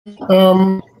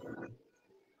Um,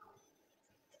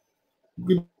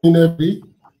 Good evening, everybody.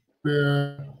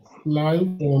 We're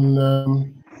live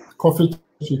on Coffee Chat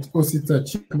with Osita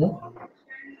Chidoka.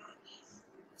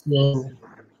 So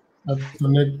I've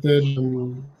connected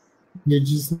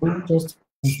pages now just to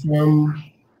confirm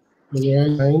we're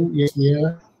online. Yes, we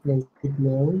are. Can speak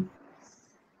now.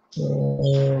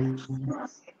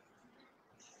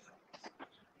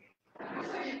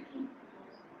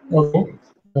 Okay.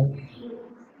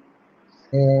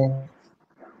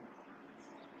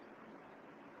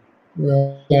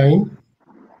 We're online.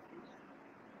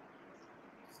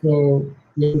 So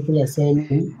people are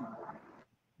signing.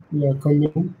 People are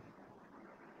coming.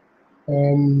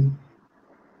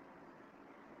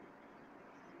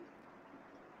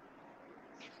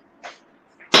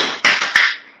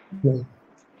 Yeah.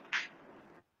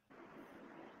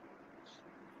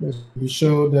 Let's be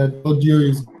sure that audio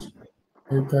is good.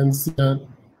 You can see that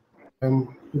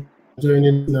people are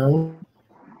joining now.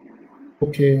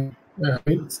 Okay,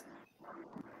 right.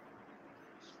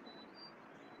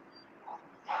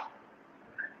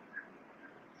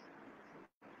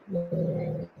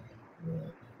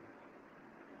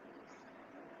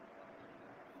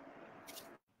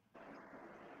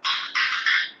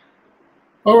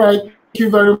 All right, thank you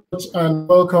very much and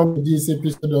welcome to this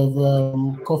episode of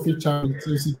Coffee Chat with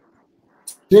PwC.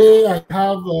 Today I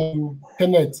have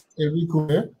Kenneth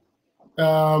Erikume.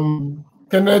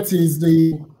 Kenneth is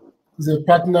a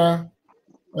partner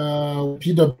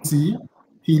PwC.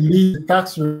 He leads the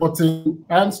tax reporting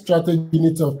and strategy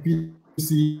unit of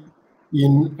PwC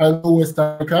in Anglo-West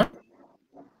Africa,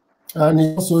 and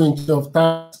he's also in charge of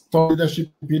tax leadership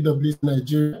in PwC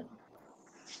Nigeria.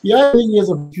 He has 8 years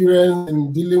of experience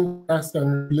in dealing with tax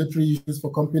and regulatory issues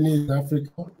for companies in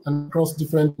Africa and across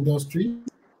different industries.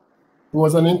 He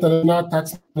was an international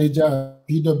tax manager at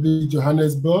PwC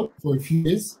Johannesburg for a few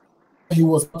years. He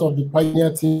was part of the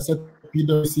pioneer team that set up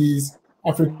PwC's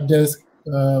Africa desk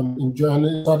in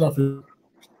Johannesburg, South Africa.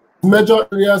 Major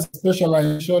areas of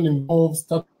specialization involve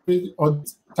statutory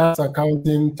audit, tax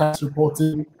accounting, tax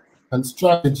reporting, and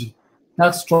strategy,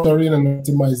 tax structuring and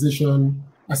optimization,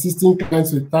 assisting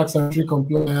clients with tax and entry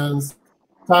compliance,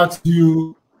 tax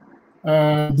due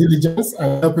diligence,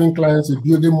 and helping clients with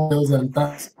building models and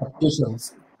tax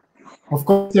applications. Of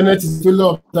course, Kenneth is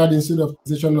fellow of the Institute of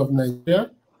Taxation of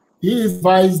Nigeria. He is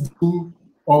vice dean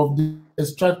of the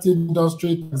Extractive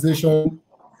Industry Taxation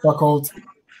Faculty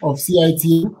of CIT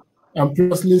and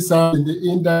previously served in the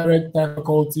Indirect Tax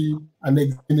Faculty and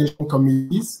Examination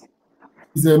Committees.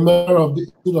 He's a member of the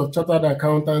Institute of Chartered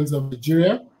Accountants of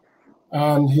Nigeria,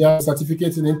 and he has a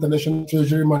certificate in International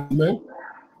Treasury Management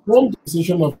from the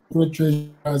Association of Corporate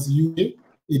Treasurers UK,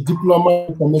 a diploma in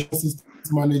Information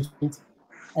Systems Management,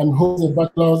 and holds a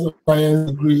Bachelor's of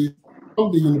Science degree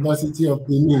from the University of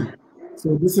Benin.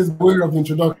 So this is a way of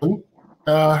introduction.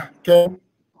 Ken,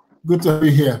 good to have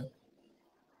you here.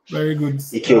 Very good.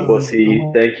 Thank you,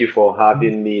 Bosi. Thank you for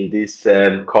having me in this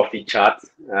coffee chat.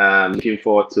 Looking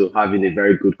forward to having a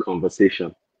very good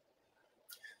conversation.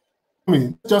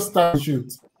 Just start the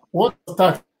shoot. What does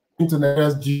tax into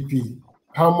Nigeria's GDP?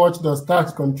 How much does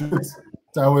tax contribute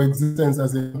to our existence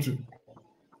as a country?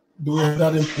 Do we have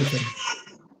that information?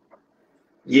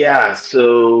 Yeah,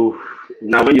 so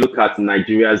now when you look at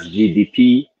Nigeria's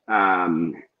GDP, I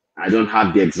don't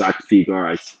have the exact figure.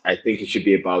 I think it should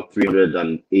be about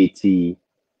 380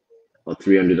 or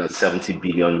 370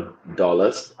 billion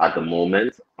dollars at the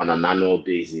moment on an annual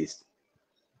basis.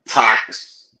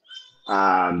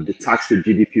 The tax to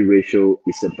GDP ratio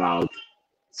is about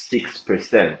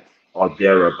 6% or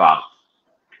thereabout.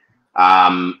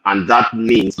 And that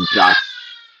means that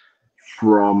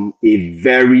from a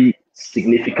very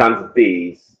significant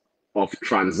base of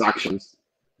transactions,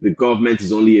 the government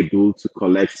is only able to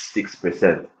collect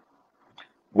 6%.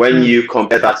 When you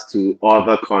compare that to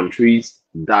other countries,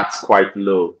 that's quite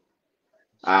low.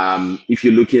 If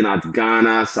you're looking at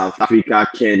Ghana, South Africa,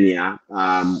 Kenya,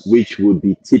 which would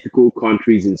be typical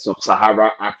countries in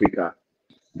sub-Saharan Africa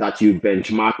that you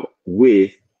benchmark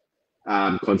with,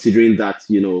 considering that,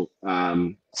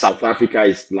 South Africa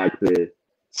is like the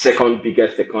second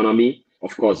biggest economy,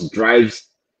 of course, drives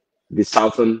the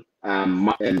Southern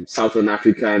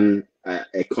African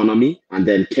economy, and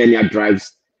then Kenya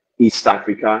drives East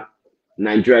Africa.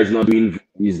 Nigeria is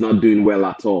not doing well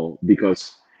at all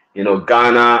because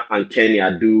Ghana and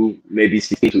Kenya do maybe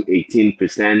 16 to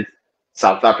 18%.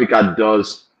 South Africa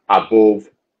does above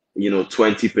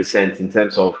 20% in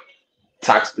terms of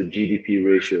tax to GDP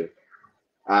ratio.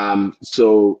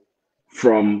 So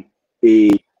from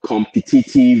a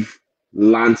competitive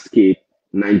landscape,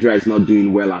 Nigeria is not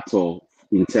doing well at all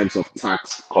in terms of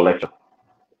tax collection.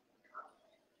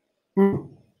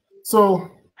 So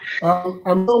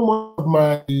I'm not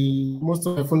most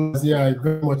of my followers here are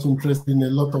very much interested in a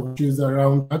lot of issues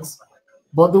around tax,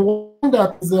 but the one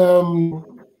that is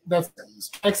that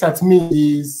strikes at me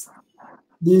is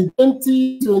the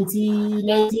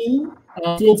 2019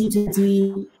 and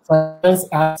 2020 Finance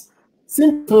Act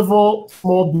seem to favor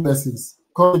small businesses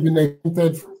because they've been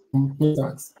exempted from pay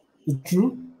tax. Is it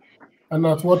true? And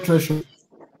at what threshold?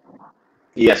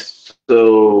 Yes.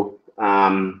 So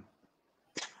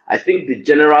I think the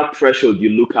general threshold you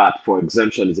look at for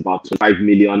exemption is about 25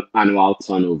 million annual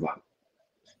turnover.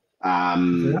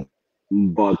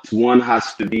 But one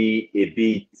has to be a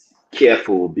bit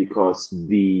careful because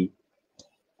the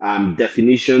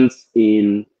definitions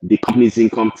in the Companies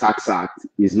Income Tax Act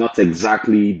is not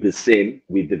exactly the same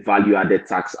with the Value Added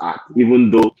Tax Act,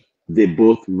 even though they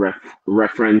both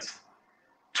reference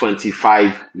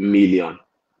 25 million.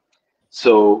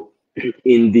 So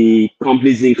in the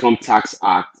Companies Income Tax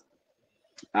Act,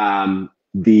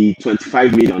 the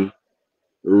 25 million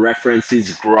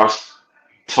references gross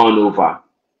turnover,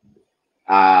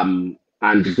 and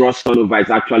gross turnover is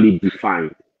actually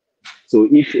defined. So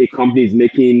if a company is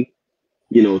making,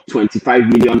 25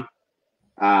 million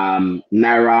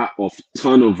naira of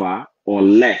turnover or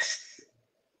less,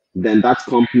 then that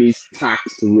company's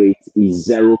tax rate is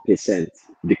 0%.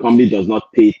 The company does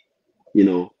not pay,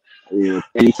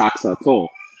 any tax at all.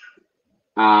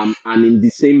 And in the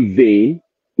same vein,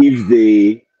 if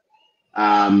the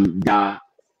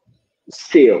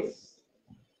sales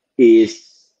is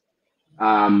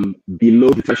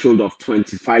below the threshold of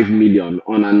 25 million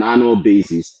on an annual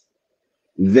basis,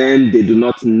 then they do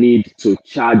not need to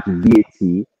charge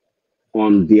VAT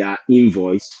on their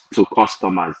invoice to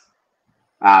customers.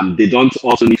 They don't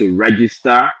also need to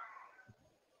register.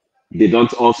 They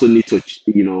don't also need to,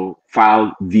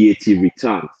 file VAT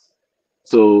returns.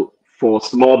 So for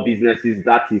small businesses,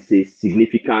 that is a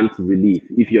significant relief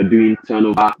if you're doing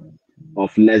turnover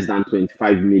of less than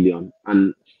 25 million.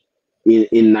 And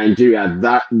in Nigeria,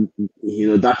 that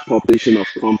that population of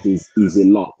companies is a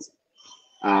lot.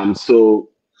 So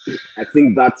I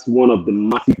think that's one of the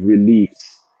massive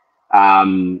reliefs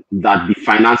that the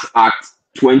Finance Act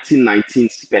 2019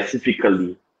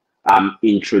 specifically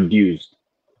introduced.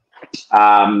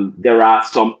 There are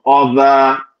some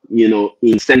other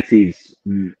incentives,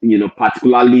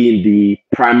 particularly in the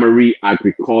primary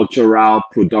agricultural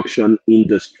production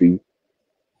industry,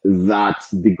 that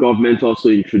the government also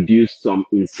introduced some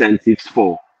incentives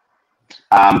for.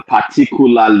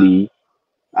 Particularly,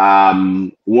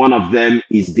 one of them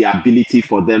is the ability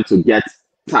for them to get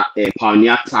a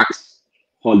pioneer tax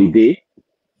holiday.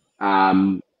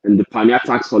 And the pioneer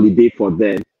tax holiday for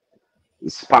them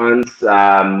spans,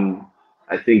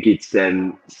 I think it's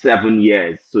 7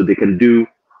 years. So they can do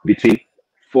between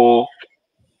 4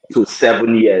 to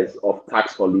 7 years of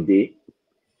tax holiday.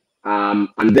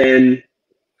 And then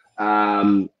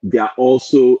they are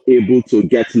also able to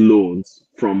get loans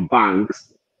from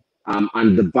banks.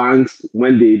 And the banks,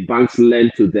 when the banks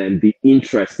lend to them, the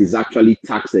interest is actually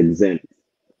tax exempt.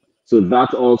 So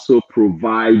that also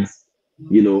provides,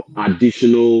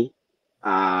 additional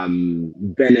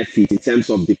benefit in terms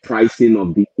of the pricing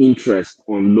of the interest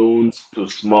on loans to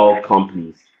small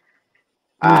companies.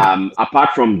 Apart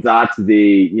from that,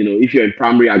 if you're in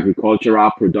primary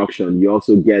agricultural production, you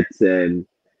also get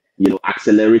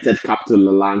accelerated capital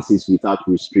allowances without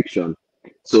restriction.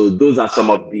 So those are some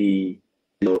of the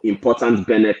important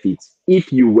benefits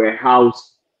if you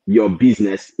warehouse your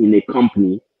business in a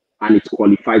company and it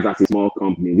qualifies as a small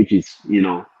company, which is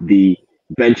the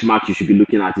benchmark you should be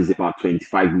looking at is about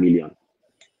 25 million.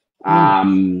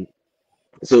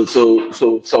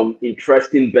 So some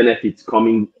interesting benefits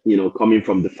coming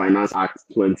from the Finance Act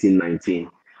 2019,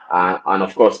 and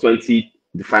of course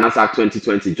the Finance Act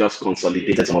 2020 just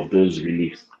consolidated some of those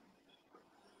reliefs.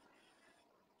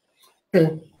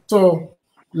 Okay, so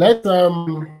let's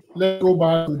go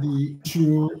back to the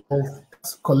issue of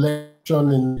tax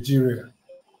collection in Nigeria.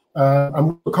 I'm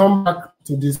going to come back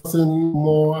to discussing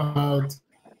more about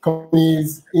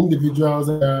companies, individuals,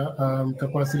 and their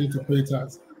capacity to pay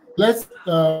tax. Let's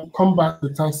come back to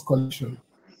tax collection.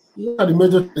 What are the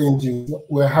major challenges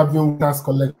we're having with tax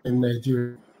collection in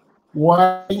Nigeria?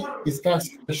 Why is tax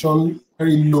collection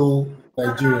very low in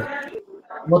Nigeria?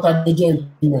 What are major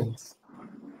impediments?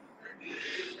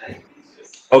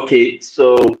 Okay,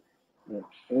 so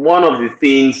one of the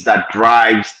things that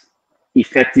drives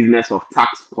effectiveness of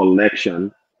tax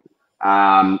collection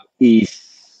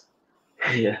is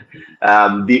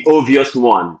the obvious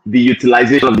one, the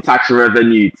utilization of the tax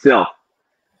revenue itself.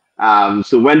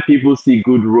 So when people see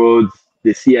good roads,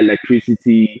 they see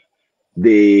electricity,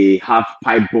 they have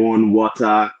pipe-borne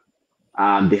water,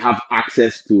 they have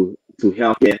access to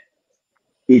healthcare.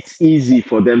 It's easy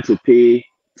for them to pay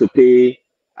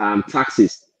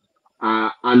taxes,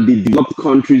 and the developed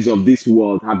countries of this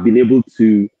world have been able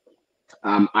to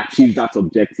achieve that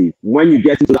objective. When you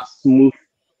get into that smooth,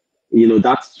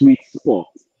 that sweet spot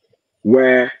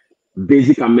where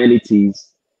basic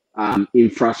amenities,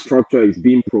 infrastructure is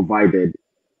being provided,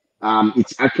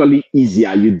 it's actually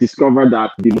easier. You discover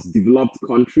that the most developed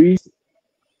countries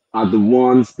are the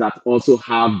ones that also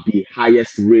have the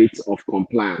highest rate of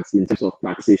compliance in terms of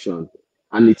taxation.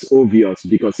 And it's obvious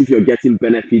because if you're getting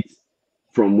benefits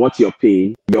from what you're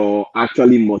paying, you're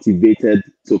actually motivated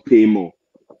to pay more.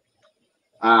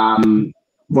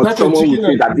 But someone would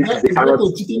say that this is a carrot.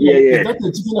 Is that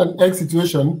a chicken and egg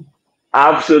situation?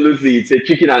 Absolutely, it's a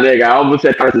chicken and egg. I almost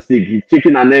said carrot and stick.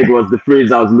 Chicken and egg was the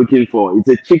phrase I was looking for. It's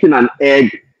a chicken and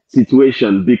egg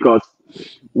situation because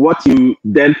what you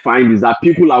then find is that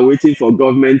people are waiting for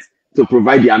government to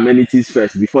provide the amenities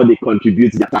first before they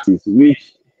contribute their taxes,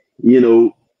 which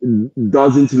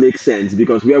doesn't make sense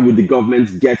because where would the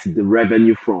government get the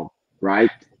revenue from,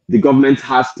 right? The government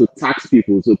has to tax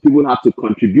people, so people have to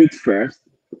contribute first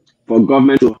for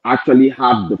government to actually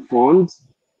have the funds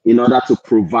in order to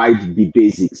provide the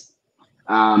basics.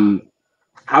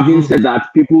 Having said that,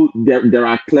 there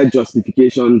are clear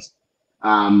justifications.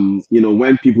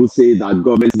 When people say that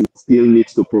government still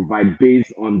needs to provide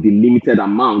based on the limited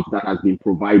amount that has been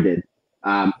provided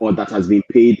or that has been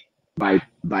paid by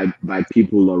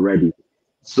people already.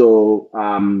 So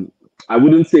I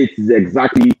wouldn't say it's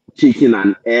exactly chicken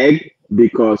and egg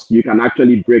because you can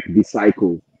actually break the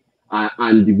cycle.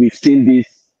 And we've seen this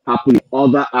happen in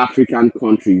other African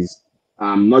countries,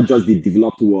 not just the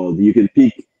developed world. You can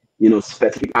pick,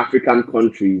 specific African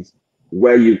countries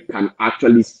where you can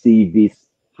actually see this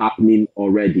happening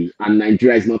already. And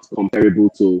Nigeria is not comparable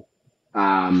to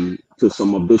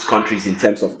some of those countries in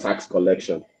terms of tax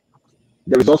collection.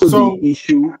 There is also the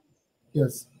issue.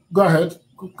 Yes, go ahead.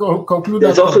 Conclude.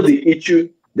 There's also the issue.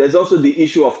 There's also the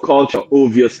issue of culture.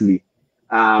 Obviously,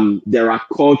 there are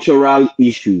cultural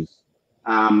issues,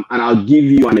 and I'll give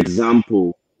you an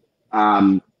example.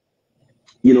 When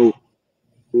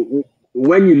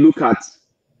you look at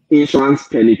insurance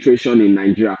penetration in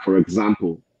Nigeria, for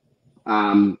example,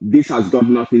 this has got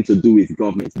nothing to do with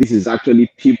government. This is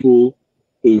actually people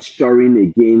insuring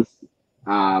against,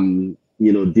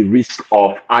 the risk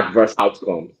of adverse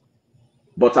outcomes.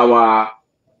 But our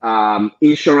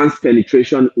insurance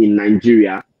penetration in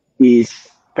Nigeria is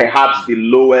perhaps the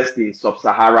lowest in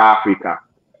sub-Saharan Africa.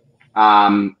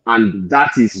 And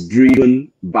that is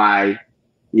driven by,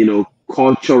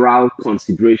 cultural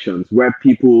considerations where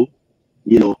people,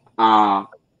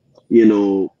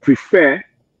 prefer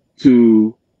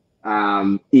to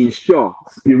insure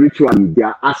spiritually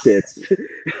their assets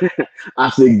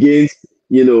as against,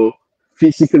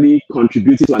 physically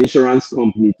contributing to an insurance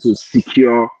company to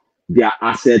secure their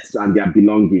assets and their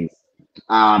belongings.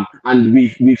 And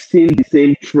we've seen the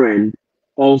same trend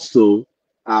also,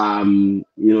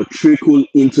 trickle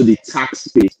into the tax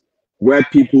space where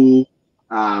people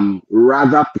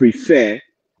rather prefer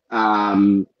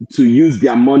to use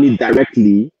their money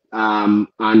directly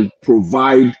and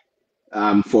provide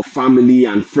for family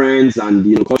and friends,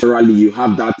 and culturally you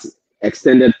have that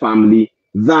extended family,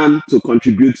 than to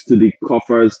contribute to the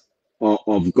coffers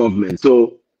of government.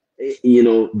 So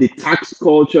the tax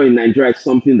culture in Nigeria is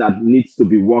something that needs to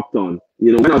be worked on.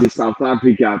 When I was in South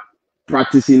Africa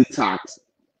practicing tax,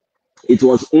 it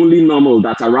was only normal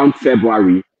that around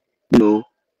February,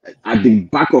 at the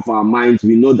back of our minds,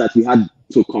 we know that we had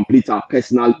to complete our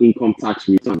personal income tax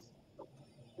returns.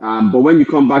 But when you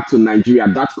come back to Nigeria,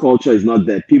 that culture is not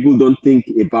there. People don't think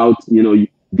about, the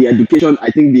education.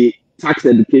 I think the tax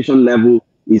education level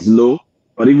is low,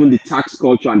 but even the tax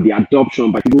culture and the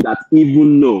adoption by people that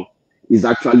even know is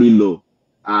actually low.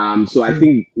 So I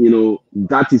think,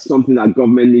 that is something that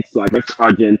government needs to address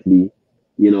urgently,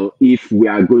 if we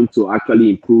are going to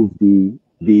actually improve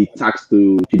the tax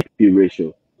to GDP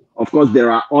ratio. Of course,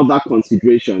 there are other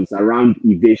considerations around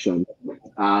evasion,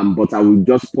 but I will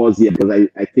just pause here because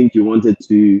I think you wanted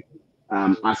to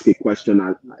ask a question,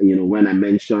 when I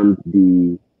mentioned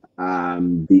the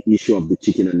issue of the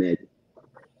chicken and egg.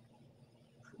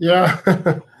 Yeah,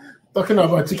 talking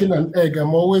about chicken and egg,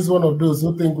 I'm always one of those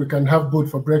who think we can have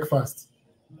both for breakfast.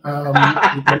 We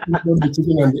can eat both the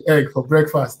chicken and the egg for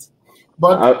breakfast.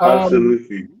 But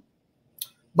absolutely.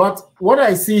 But what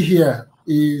I see here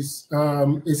is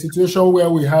a situation where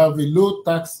we have a low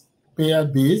taxpayer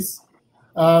base.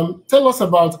 Tell us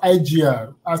about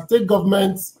IGR. Are state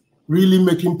governments really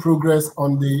making progress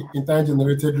on the entire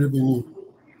generated revenue?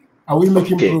 Are we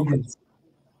making Okay. progress?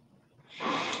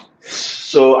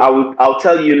 So I'll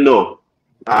tell you no,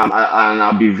 and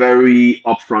I'll be very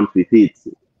upfront with it.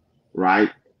 Right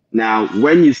now,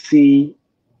 when you see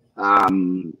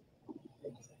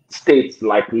states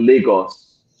like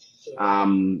Lagos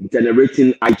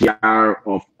generating IGR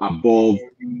of above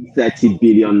 30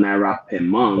 billion naira per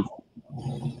month,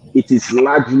 it is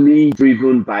largely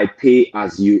driven by pay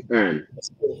as you earn.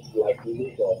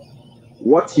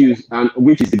 Which is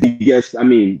the biggest,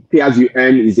 pay as you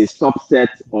earn is a subset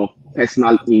of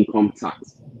personal income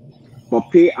tax.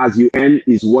 But pay as you earn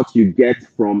is what you get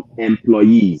from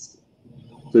employees.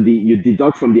 So you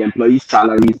deduct from the employees'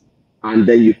 salaries and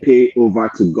then you pay over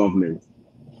to government.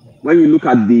 When you look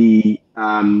at the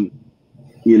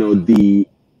the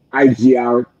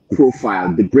IGR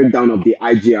profile, the breakdown of the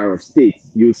IGR of states,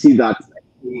 you'll see that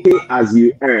pay as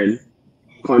you earn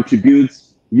contributes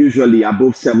usually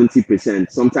above 70%,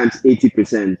 sometimes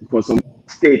 80%. For some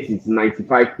states, it's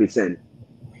 95%.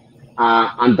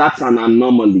 And that's an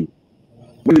anomaly.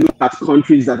 When you look at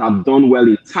countries that have done well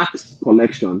in tax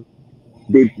collection,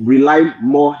 they rely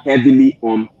more heavily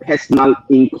on personal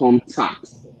income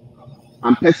tax.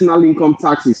 And personal income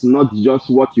tax is not just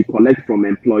what you collect from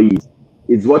employees,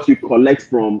 it's what you collect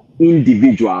from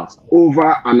individuals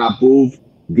over and above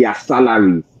their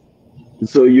salaries.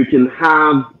 So you can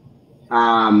have,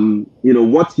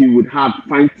 what you would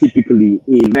find typically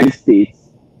in many states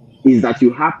is that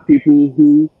you have people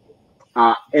who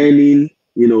are earning,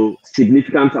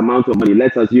 significant amount of money.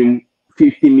 Let's assume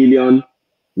 50 million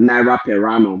naira per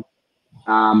annum,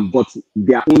 but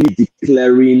they are only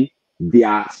declaring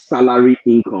their salary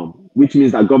income, which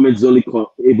means that government is only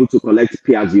able to collect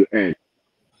pay as you earn.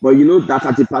 But you know that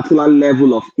at a particular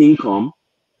level of income,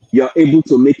 you're able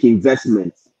to make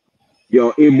investments.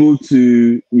 You're able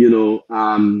to,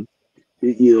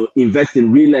 invest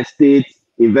in real estate,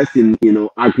 invest in,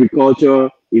 agriculture,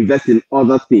 invest in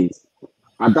other things.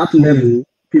 At that level,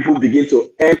 people begin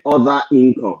to earn other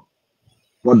income.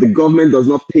 But the government does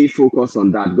not pay focus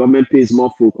on that. Government pays more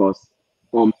focus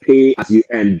on pay as you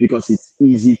earn because it's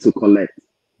easy to collect.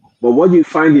 But what you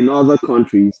find in other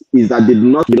countries is that they do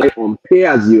not rely on pay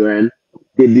as you earn.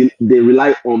 They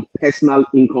rely on personal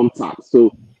income tax.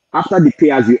 So after the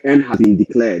pay as you earn has been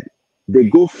declared, they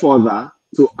go further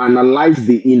to analyze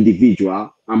the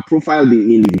individual and profile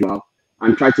the individual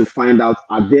and try to find out,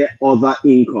 are there other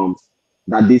incomes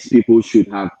that these people should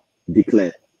have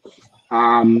declared.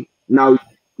 Now,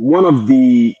 one of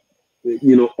the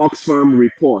Oxfam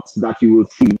reports that you will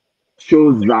see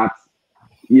shows that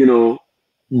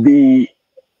the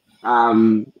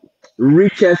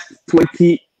richest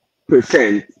 20%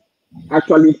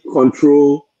 actually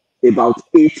control about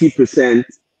 80%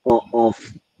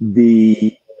 of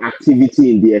the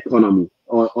activity in the economy,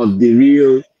 or of the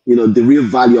real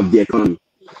value of the economy.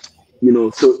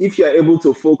 So if you're able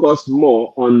to focus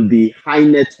more on the high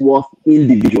net worth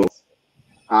individuals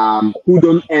who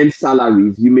don't earn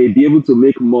salaries, you may be able to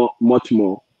make much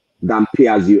more than pay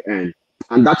as you earn.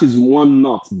 And that is one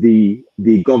nut the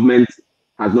government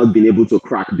has not been able to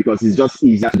crack, because it's just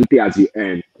easier to pay as you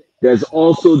earn. There's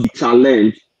also the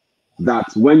challenge that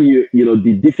when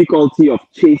the difficulty of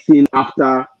chasing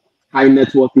after high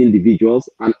net worth individuals,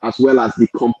 and as well as the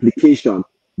complication,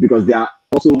 because they are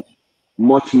also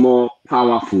much more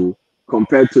powerful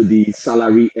compared to the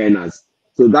salary earners.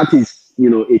 So that is,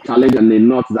 a challenge and a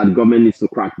nut that government needs to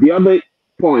crack. The other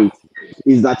point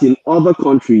is that in other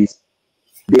countries,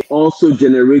 they also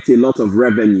generate a lot of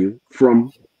revenue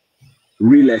from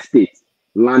real estate,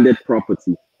 landed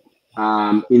property,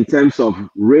 in terms of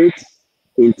rates,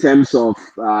 in terms of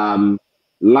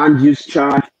land use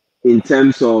charge, in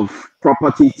terms of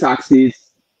property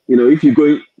taxes. If you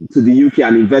go to the UK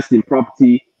and invest in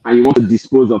property and you want to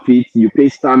dispose of it, you pay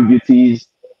stamp duties,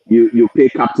 you pay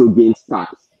capital gains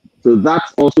tax. So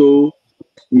that's also,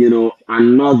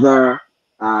 another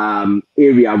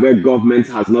area where government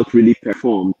has not really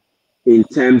performed in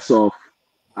terms of,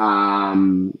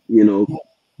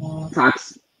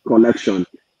 tax collection.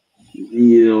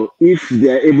 If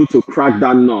they're able to crack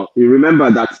that nut, you remember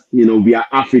that, we are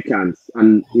Africans,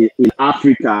 and in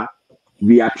Africa,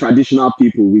 we are traditional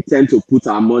people. We tend to put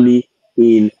our money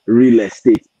in real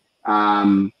estate.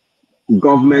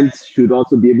 Government should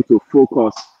also be able to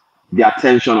focus their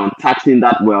attention on taxing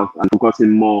that wealth and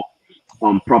focusing more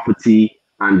on property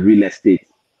and real estate.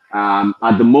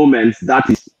 At the moment, that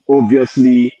is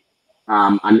obviously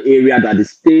an area that the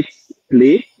states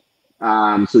play.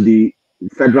 So the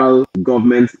federal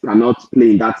government cannot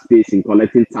play in that space in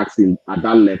collecting taxes at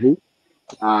that level.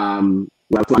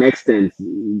 Well, to an extent,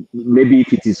 maybe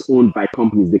if it is owned by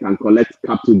companies, they can collect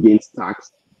capital gains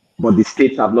tax. but the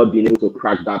states have not been able to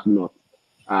crack that nut.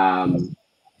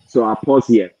 So I'll pause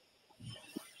here.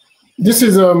 This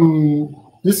is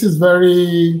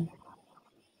very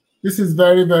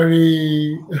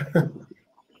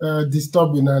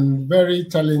disturbing and very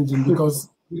challenging, because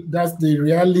that's the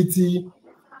reality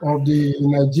of the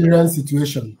Nigerian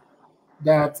situation,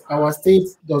 that our state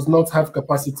does not have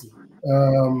capacity.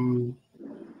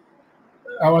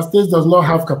 Our state does not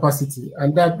have capacity,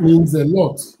 and that means a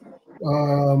lot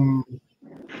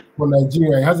for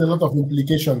Nigeria. It has a lot of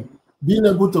implication. Being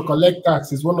able to collect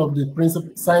tax is one of the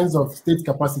principal signs of state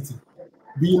capacity.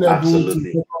 Being able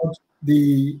Absolutely. to record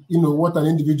the, what an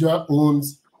individual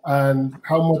owns and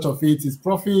how much of it is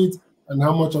profit and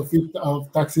how much of it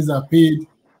of taxes are paid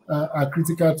are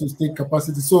critical to state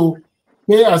capacity. So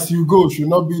pay as you go should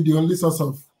not be the only source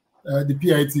of the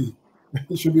PIT.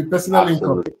 It should be personal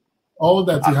income, all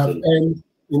that you have earned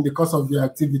in the course of your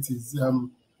activities and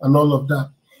all of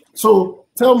that. So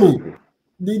tell me,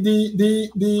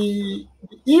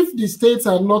 if the states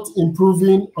are not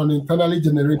improving on internally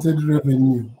generated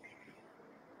revenue,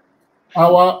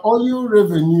 our oil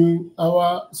revenue,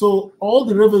 so all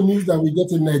the revenues that we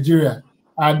get in Nigeria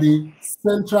are the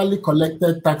centrally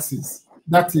collected taxes.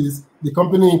 That is the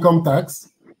company income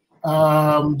tax,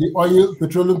 the oil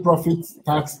petroleum profit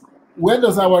tax. Where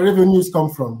does our revenues come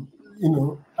from,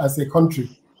 as a country?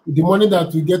 The money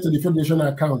that we get to the Federation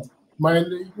account,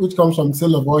 which comes from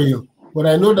sale of oil. But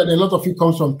I know that a lot of it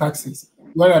comes from taxes.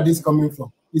 Where are these coming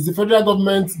from? Is the federal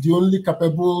government the only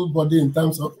capable body in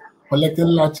terms of collecting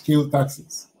large-scale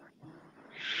taxes?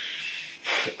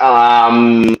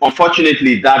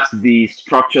 Unfortunately, that's the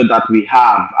structure that we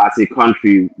have as a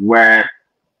country, where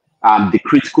the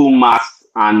critical mass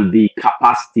and the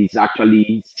capacity is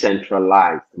actually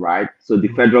centralized, right? So the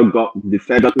Federal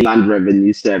Land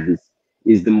Revenue Service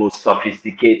is the most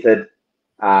sophisticated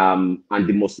and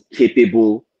the most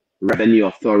capable revenue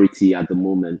authority at the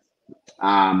moment.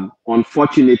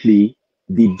 Unfortunately,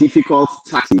 the difficult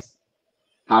taxes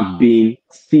have been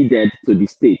ceded to the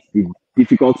states, the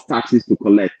difficult taxes to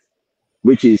collect,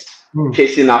 which is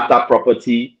chasing after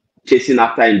property, chasing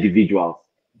after individuals.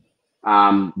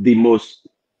 The most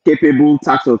capable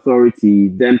tax authority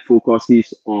then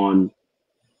focuses on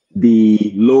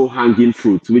the low-hanging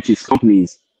fruit, which is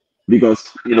companies,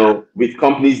 because with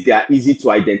companies, they are easy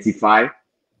to identify,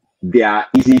 they are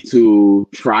easy to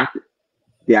track,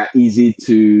 they are easy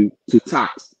to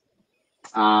tax.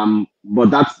 But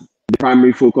that's the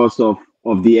primary focus of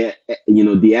the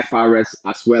the FRS,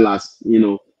 as well as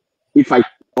if I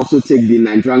also take the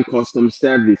Nigerian Customs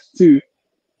Service too,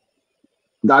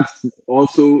 that's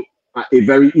also a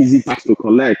very easy tax to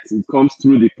collect. It comes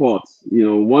through the port.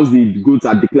 Once the goods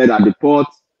are declared at the port,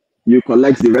 you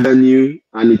collect the revenue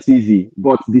and it's easy.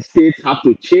 But the states have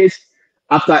to chase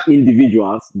after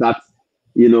individuals that,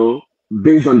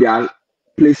 based on their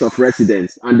place of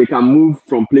residence, and they can move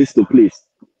from place to place.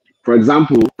 For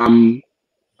example, I'm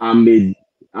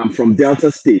from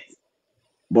Delta State,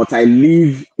 but I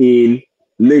live in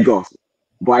Lagos,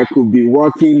 but I could be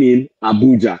working in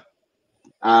Abuja.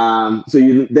 So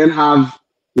you then have,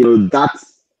 that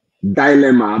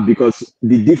dilemma, because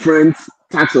the different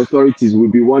tax authorities will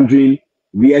be wondering,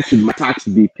 where should my tax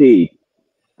be paid?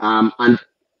 And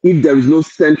if there is no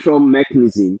central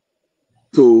mechanism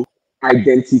to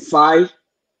identify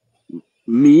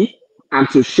me and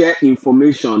to share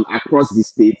information across the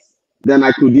states, then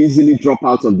I could easily drop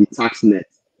out of the tax net.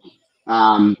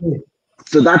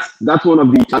 So that's one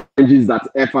of the challenges that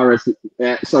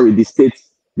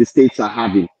the states are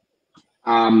having.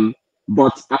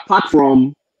 But apart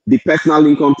from the personal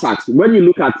income tax, when you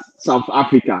look at South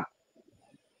Africa,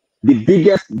 the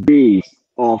biggest base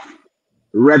of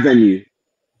revenue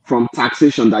from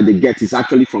taxation that they get is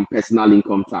actually from personal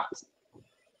income tax.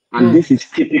 And this is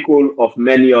typical of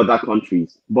many other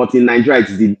countries. But in Nigeria,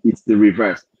 it's the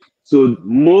reverse. So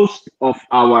most of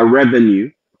our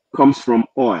revenue comes from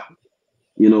oil,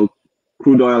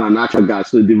 crude oil and natural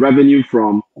gas. So the revenue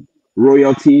from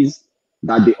royalties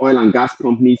that the oil and gas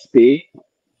companies pay,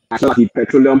 as well as the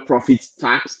petroleum profits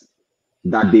tax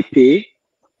that they pay,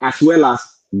 as well as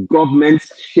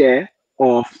government's share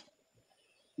of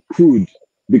crude,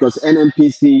 because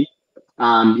NNPC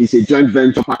is a joint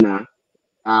venture partner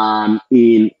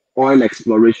in oil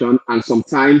exploration, and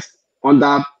sometimes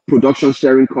under production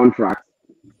sharing contract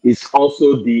is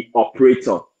also the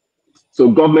operator. So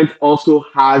government also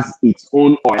has its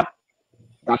own oil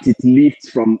that it lifts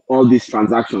from all these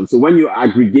transactions. So when you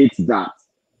aggregate that,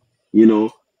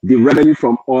 the revenue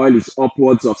from oil is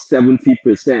upwards of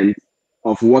 70%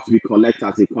 of what we collect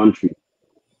as a country.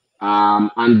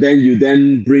 And then you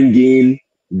bring in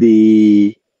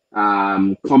the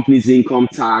companies income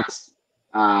tax,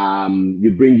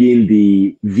 you bring in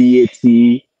the VAT,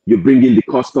 you bring in the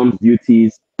customs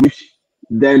duties, which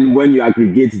then when you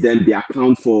aggregate them, they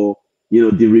account for,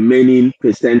 the remaining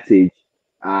percentage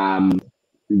we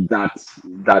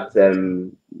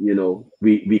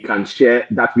can share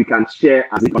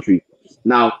as a country.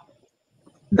 Now,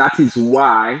 that is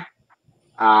why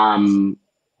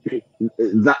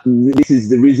this is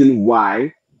the reason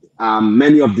why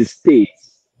many of the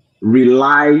states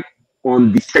rely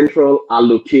on the central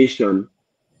allocation,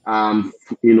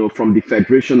 from the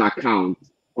federation account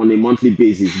on a monthly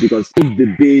basis, because if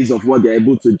the base of what they're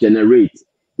able to generate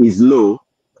is low,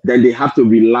 then they have to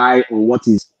rely on what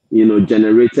is,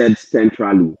 generated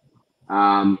centrally.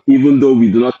 Even though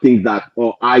we do not think that,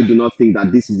 or I do not think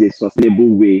that this is a sustainable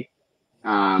way,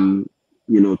 to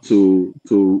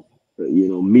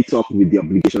meet up with the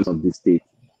obligations of the state.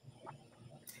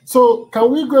 So can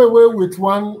we go away with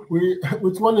one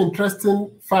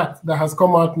interesting fact that has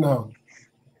come out now?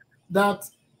 That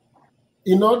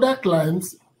in other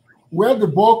climes, where the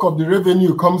bulk of the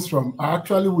revenue comes from are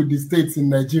actually with the states in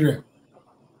Nigeria.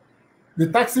 The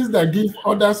taxes that give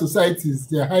other societies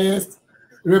their highest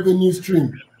revenue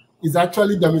stream is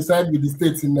actually domiciled with the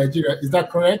states in Nigeria. Is that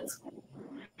correct?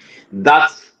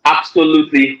 That's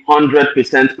absolutely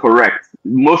 100% correct.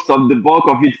 Most of the bulk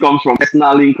of it comes from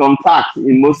personal income tax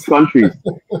in most countries.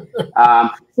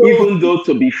 Even though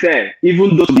to be fair,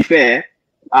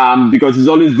 because it's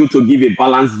always good to give a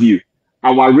balanced view,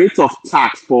 our rate of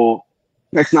tax for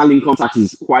personal income tax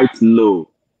is quite low.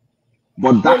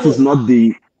 But that is not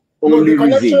the only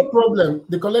reason.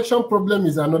 The collection problem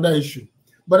is another issue.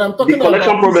 But I'm talking about the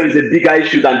collection problem is a bigger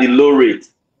issue than the low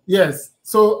rate. Yes.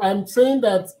 So I'm saying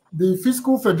that the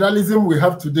fiscal federalism we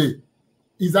have today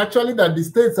is actually that the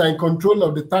states are in control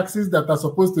of the taxes that are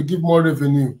supposed to give more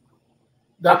revenue.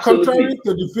 That Absolutely. Contrary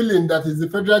to the feeling that is the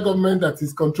federal government that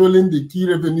is controlling the key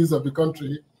revenues of the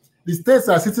country, the states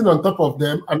are sitting on top of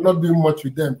them and not doing much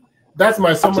with them. That's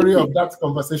my summary of that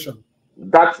conversation.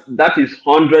 That is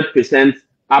 100%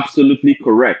 absolutely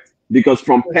correct. Because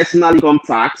from personal income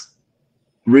tax,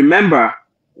 remember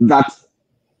that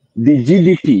the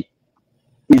GDP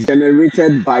is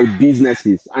generated by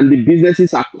businesses, and the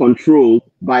businesses are controlled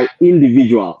by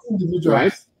individuals.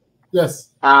 Right? Yes.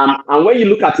 And when you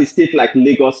look at a state like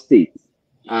Lagos State,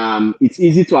 it's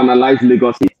easy to analyze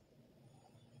Lagos State.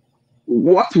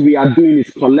 What we are doing is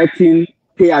collecting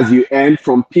pay as you earn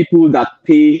from people that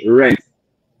pay rent,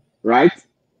 right?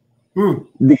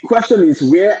 The question is,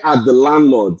 where are the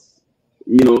landlords?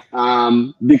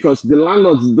 Because the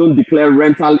landlords don't declare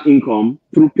rental income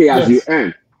through pay as you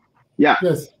earn. Yeah.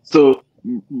 Yes. So,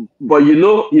 but when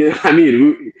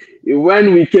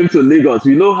we came to Lagos,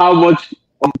 we know how much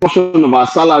a portion of our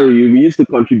salary we used to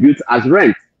contribute as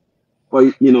rent.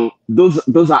 But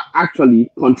those are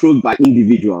actually controlled by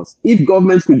individuals. If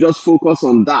governments could just focus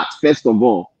on that first of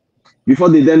all, before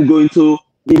they then go into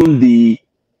even the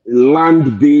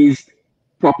land-based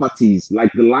properties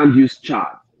like the land use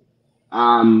charge,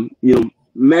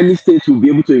 many states will be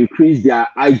able to increase their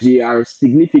IGR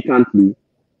significantly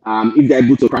if they're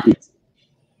able to crack it.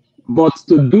 But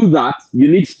to do that, you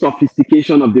need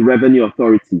sophistication of the revenue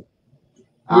authority.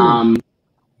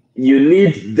 You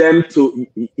need them to,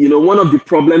 one of the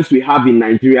problems we have in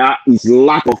Nigeria is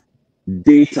lack of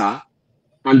data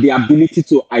and the ability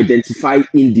to identify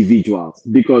individuals.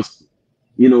 Because,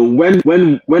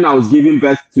 when I was giving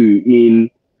birth to in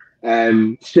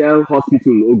Shell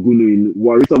Hospital, Ogunu in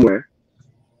Warri somewhere,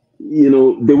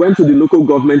 they went to the local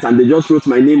government and they just wrote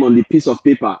my name on the piece of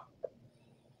paper.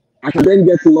 I can then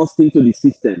get lost into the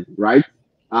system, right?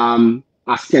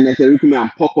 As Kenneth Erikume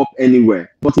and pop up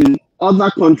anywhere. But in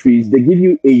other countries, they give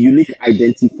you a unique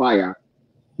identifier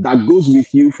that goes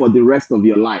with you for the rest of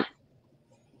your life.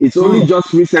 It's only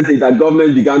just recently that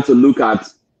government began to look at,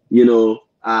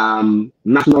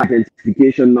 national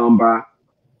identification number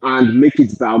and make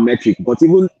it biometric. But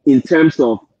even in terms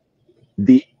of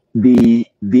the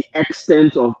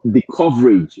extent of the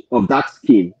coverage of that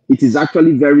scheme, it is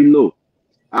actually very low.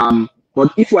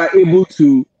 But if we are able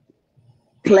to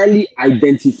clearly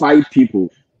identify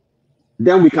people,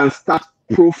 then we can start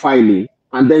profiling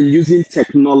and then using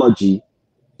technology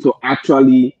to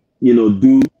actually,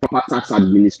 do proper tax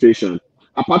administration.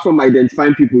 Apart from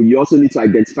identifying people, you also need to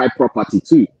identify property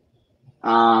too.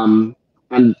 And,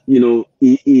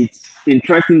 it's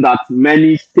interesting that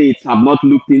many states have not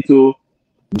looked into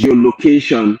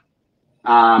geolocation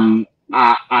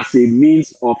as a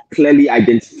means of clearly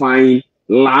identifying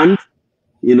land,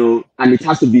 and it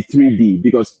has to be 3D,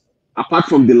 because apart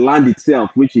from the land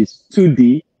itself, which is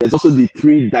 2D, there's also the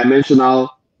 3-dimensional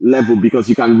level, because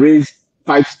you can raise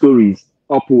 5 stories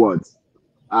upwards.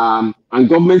 And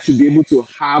government should be able to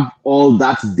have all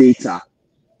that data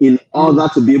in order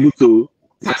to be able to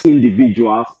tax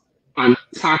individuals and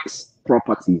tax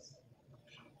properties.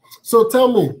 So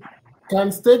tell me,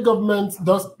 can state governments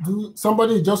do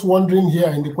somebody is just wondering here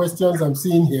in the questions I'm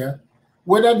seeing here,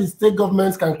 whether the state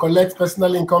governments can collect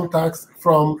personal income tax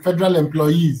from federal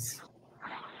employees?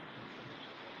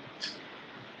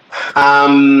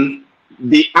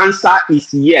 The answer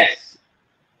is yes.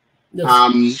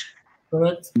 Yes.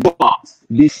 Correct. But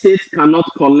the state cannot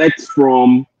collect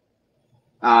from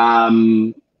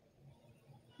the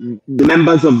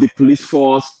members of the police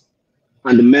force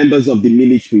and the members of the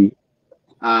military,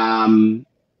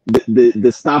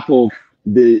 the staff of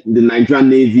the Nigerian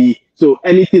Navy. So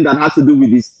anything that has to do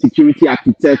with the security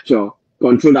architecture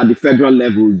controlled at the federal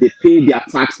level, they pay their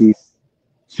taxes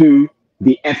to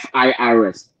the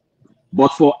FIRS. But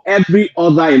for every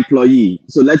other employee,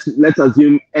 so let's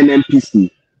assume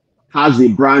NNPC has a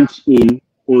branch in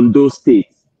Ondo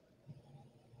State.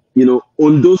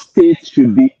 Ondo State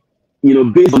should be,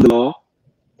 based on the law,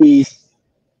 is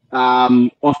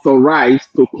authorized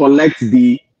to collect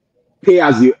the pay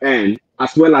as you earn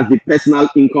as well as the personal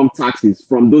income taxes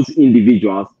from those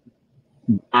individuals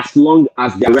as long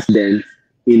as they are residents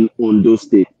in Ondo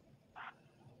State.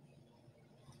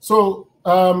 So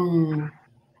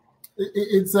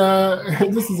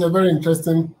this is a very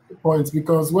interesting point,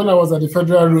 because when I was at the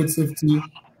Federal Road Safety,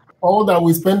 all that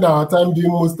we spend our time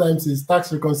doing most times is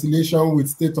tax reconciliation with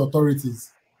state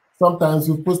authorities. Sometimes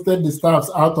we posted the staffs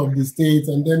out of the state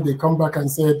and then they come back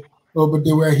and said, oh, but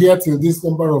they were here till this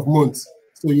number of months,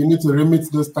 so you need to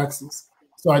remit those taxes.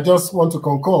 So I just want to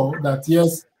concur that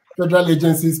yes, federal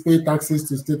agencies pay taxes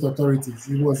to state authorities.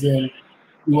 It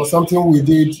was something we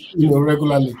did,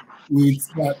 regularly with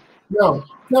that. Now,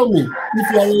 tell me,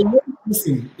 if you are a young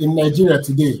person in Nigeria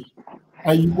today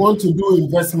and you want to do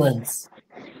investments,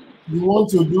 you want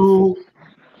to do,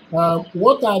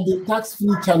 what are the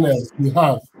tax-free channels you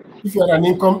have if you're an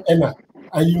income earner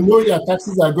and you know your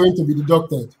taxes are going to be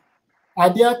deducted? Are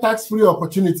there tax-free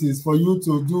opportunities for you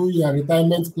to do your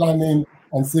retirement planning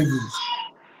and savings?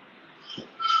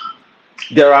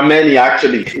 There are many,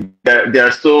 actually. There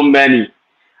are so many.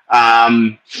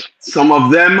 Some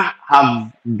of them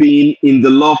have been in the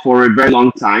law for a very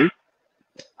long time.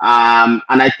 And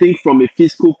I think from a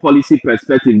fiscal policy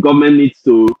perspective, government needs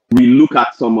to relook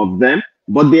at some of them,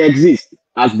 but they exist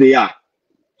as they are.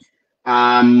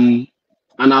 And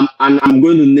I'm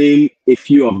going to name a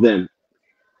few of them.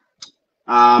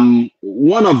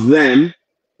 One of them,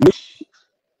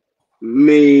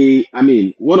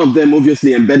 one of them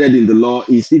obviously embedded in the law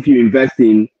is if you invest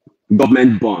in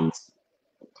government bonds.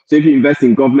 So if you invest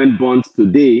in government bonds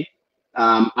today,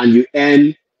 and you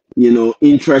earn,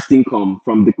 interest income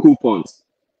from the coupons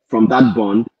from that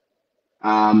bond,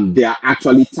 they are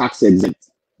actually tax exempt.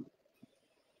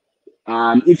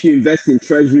 If you invest in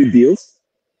treasury bills,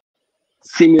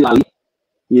 similarly,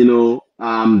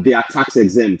 they are tax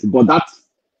exempt. But that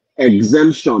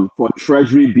exemption for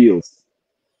treasury bills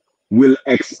will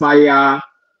expire,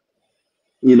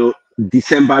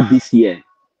 December this year.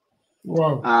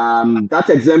 Wow. That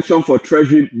exemption for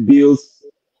treasury bills,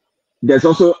 there's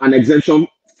also an exemption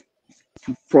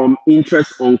from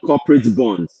interest on corporate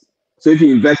bonds. So if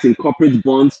you invest in corporate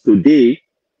bonds today,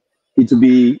 it will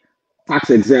be tax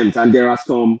exempt. And there are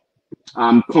some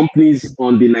companies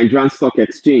on the Nigerian Stock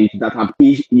Exchange that have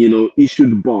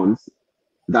issued bonds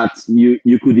that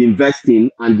you could invest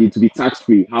in and it will be tax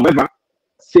free. However,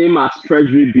 same as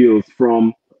treasury bills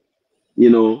from,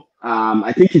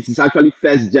 I think it is actually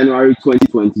 1st January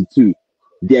 2022,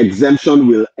 the exemption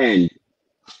will end.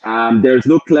 There is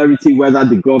no clarity whether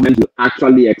the government will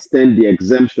actually extend the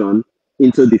exemption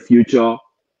into the future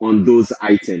on those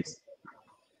items.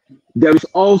 There is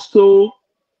also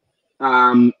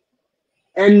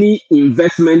any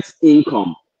investment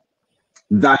income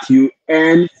that you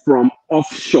earn from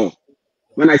offshore.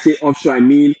 When I say offshore, I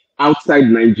mean outside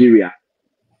Nigeria.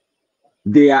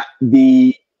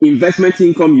 The investment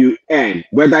income you earn,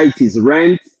 whether it is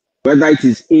rent, whether it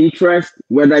is interest,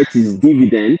 whether it is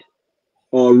dividend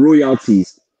or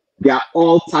royalties, they are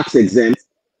all tax exempt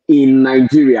in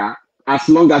Nigeria as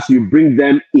long as you bring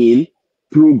them in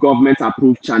through government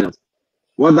approved channels.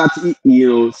 What that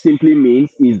simply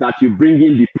means is that you bring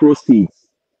in the proceeds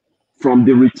from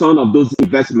the return of those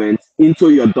investments into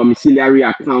your domiciliary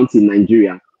account in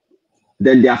Nigeria.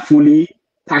 Then they are fully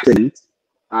tax exempt.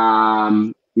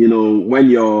 When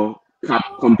you're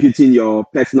computing your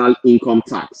personal income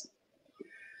tax.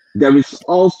 There is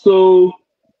also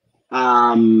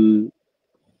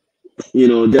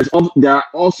there are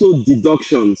also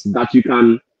deductions that you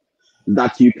can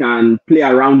that you can play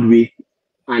around with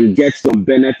and get some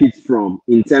benefits from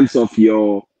in terms of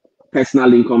your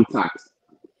personal income tax.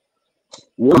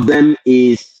 One of them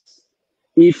is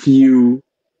if you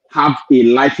have a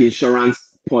life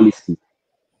insurance policy.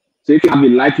 So if you have a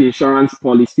life insurance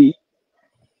policy,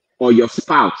 or your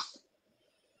spouse,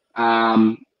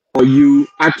 or you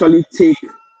actually take,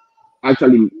 let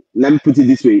me put it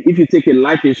this way: if you take a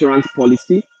life insurance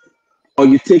policy, or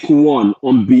you take one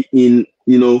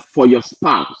for your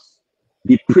spouse,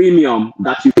 the premium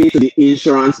that you pay to the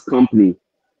insurance company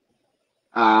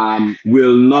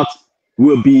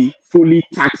will be fully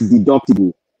tax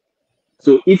deductible.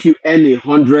 So if you earn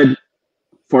 100,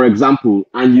 for example,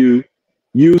 and you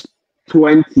use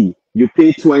 20, you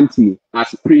pay 20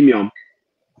 as premium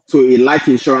to a life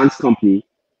insurance company,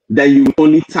 then you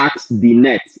only tax the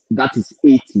net, that is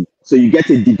 80. So you get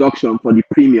a deduction for the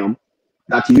premium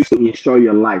that you use to insure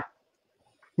your life.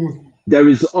 There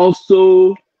is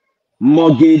also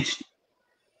mortgage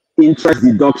interest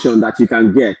deduction that you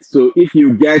can get. So if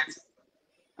you get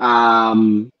a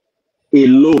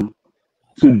loan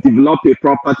to develop a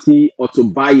property or to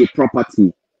buy a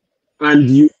property, and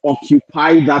you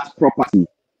occupy that property,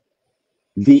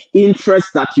 the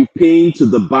interest that you pay into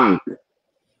the bank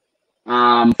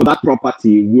for that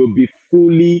property will be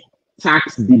fully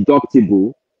tax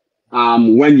deductible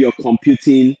when you're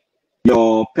computing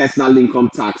your personal income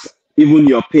tax, even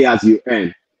your pay as you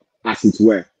earn, as it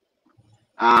were.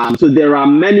 So there are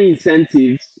many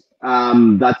incentives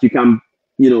that you can,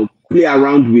 play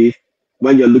around with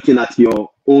when you're looking at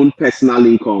your own personal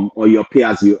income or your pay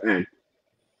as you earn.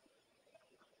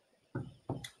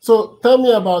 So tell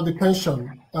me about the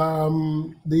pension,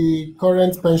 the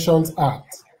current Pensions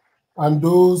Act, and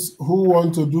those who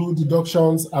want to do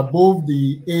deductions above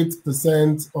the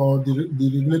 8% or the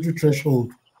regulatory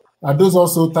threshold. Are those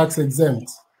also tax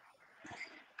exempt?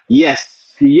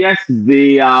 Yes,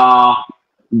 they are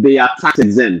tax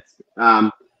exempt.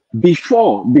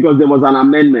 Before, because there was an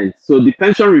amendment. So the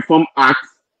Pension Reform Act,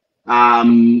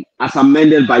 as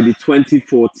amended by the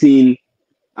 2014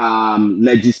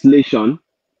 legislation,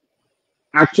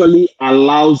 actually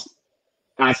allows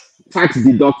as tax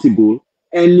deductible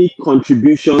any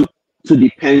contribution to the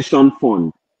pension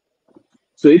fund.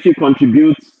 So if you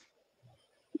contribute,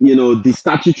 the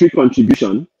statutory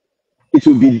contribution, it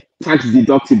will be tax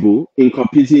deductible in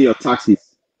computing your taxes.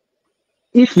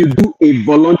 If you do a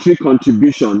voluntary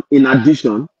contribution in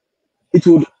addition, it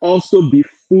would also be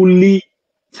fully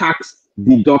tax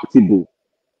deductible.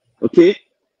 Okay?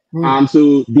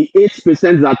 So the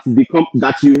 8%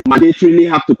 that you mandatorily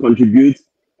have to contribute,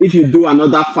 if you do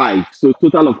another 5, so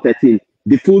total of 13,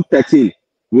 the full 13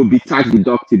 will be tax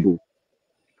deductible.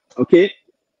 Okay?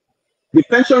 The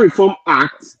Pension Reform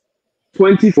Act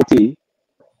 2014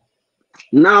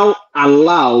 now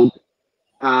allowed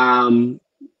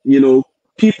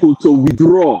people to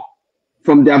withdraw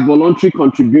from their voluntary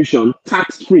contribution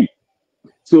tax-free.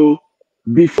 So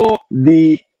before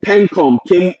the PENCOM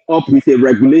came up with a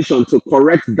regulation to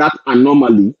correct that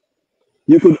anomaly,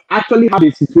 you could actually have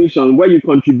a situation where you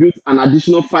contribute an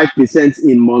additional 5%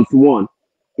 in month 1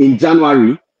 in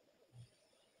January,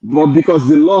 but because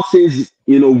the law says,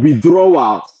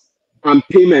 withdrawals and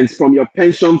payments from your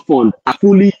pension fund are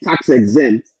fully tax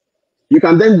exempt, you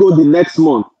can then go the next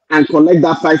month and collect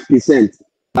that 5%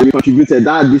 that you contributed,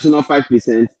 that additional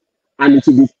 5%, and it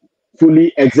will be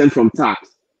fully exempt from tax.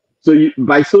 So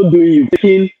by so doing, you're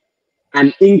taking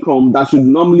an income that should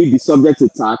normally be subject to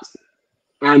tax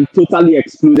and totally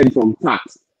excluded from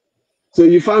tax. So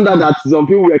you found out that some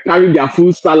people were carrying their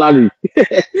full salary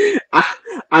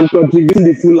and contributing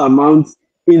the full amount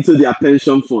into their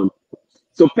pension fund.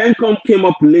 So PENCOM came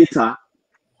up later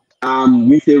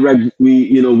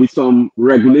with some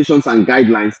regulations and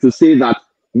guidelines to say that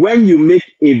when you make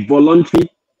a voluntary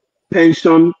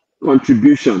pension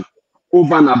contribution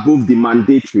over and above the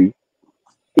mandatory,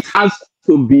 it has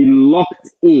to be locked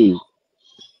in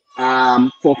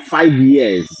for 5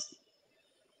 years.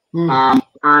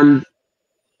 And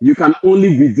you can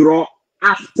only withdraw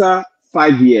after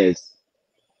 5 years.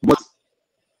 But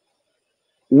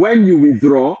when you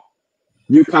withdraw,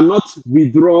 you cannot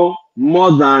withdraw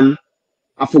more than,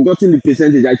 I've forgotten the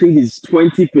percentage, I think it's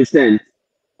 20%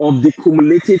 of the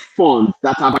cumulative funds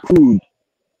that have accrued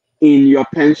in your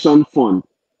pension fund,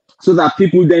 so that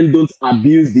people then don't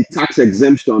abuse the tax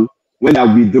exemption when they're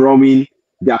withdrawing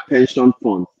their pension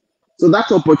funds. So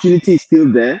that opportunity is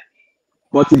still there,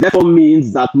 but it therefore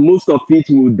means that most of it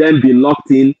will then be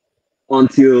locked in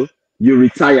until you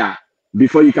retire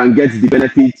before you can get the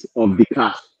benefit of the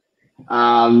cash.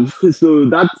 So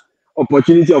that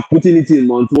opportunity of putting it in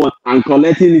month 1 and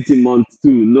collecting it in month 2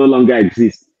 no longer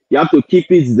exists. You have to keep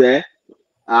it there.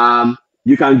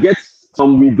 You can get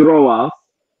some withdrawals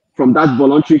from that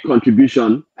voluntary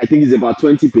contribution. I think it's about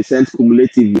 20%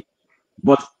 cumulatively,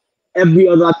 but every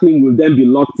other thing will then be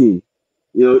locked in.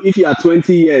 You know, if you are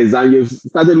 20 years and you've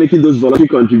started making those voluntary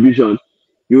contributions,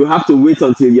 you have to wait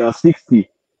until you're 60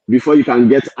 before you can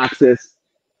get access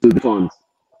to the funds.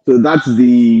 So that's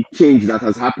the change that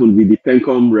has happened with the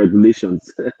PENCOM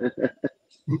regulations.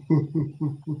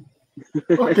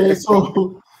 Okay,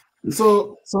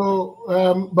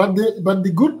 but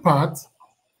the good part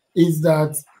is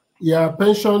that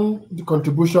pension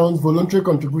contributions, voluntary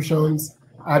contributions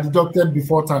are deducted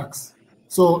before tax.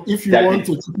 So if you want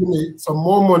to chip in some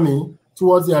more money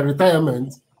towards your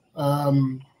retirement,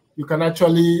 you can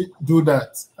actually do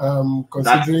that,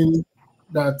 considering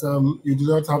that you do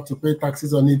not have to pay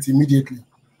taxes on it immediately.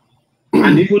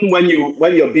 And even when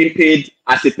you're being paid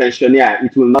as a pensioner,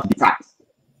 it will not be taxed.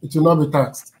 It will not be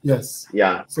taxed. Yes.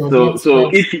 Yeah. So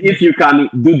if you can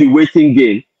do the waiting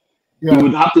game, you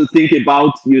would have to think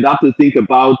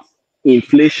about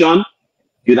inflation.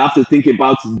 You'd have to think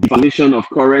about devaluation of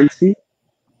currency.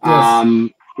 Yes.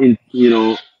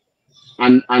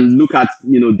 And look at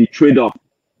the trade-off.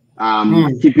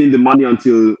 Keeping the money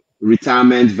until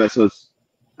retirement versus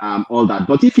all that.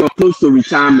 But if you're close to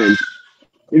retirement,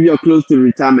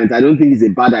 I don't think it's a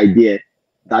bad idea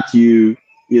that you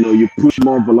push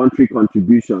more voluntary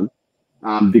contribution,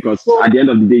 because at the end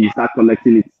of the day you start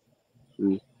collecting it.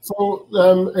 So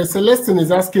Celestine is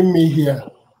asking me here,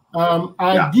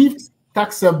 are gifts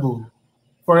taxable?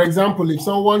 For example, if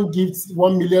someone gives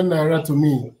 1 million naira to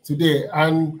me today,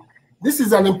 and this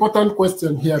is an important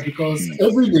question here because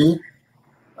every day,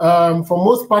 for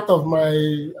most part of my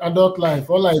adult life,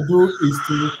 all I do is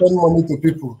to send money to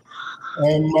people.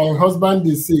 My husband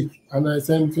is sick, and I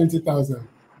send 20,000.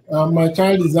 My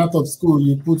child is out of school,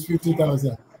 you put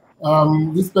 50,000.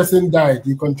 This person died,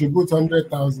 you contribute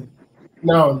 100,000.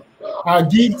 Now, are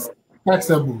gifts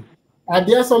taxable? Are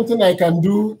there something I can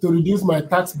do to reduce my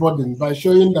tax burden by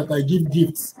showing that I give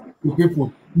gifts to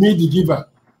people, me the giver,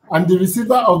 and the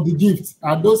receiver of the gift?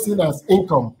 Are those seen as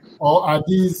income, or are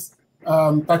these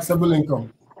taxable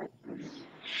income?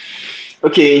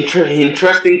 Okay,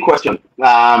 interesting question.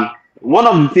 One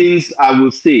of the things I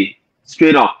will say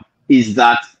straight up is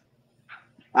that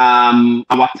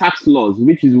our tax laws,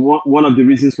 which is one of the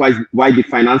reasons why the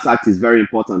Finance Act is very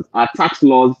important, our tax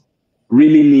laws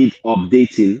really need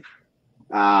updating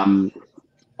on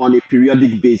a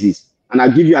periodic basis. And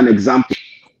I'll give you an example.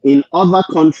 In other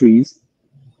countries,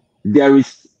 there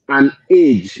is an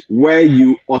age where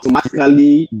you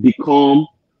automatically become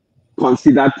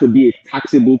considered to be a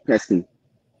taxable person.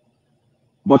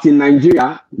 But in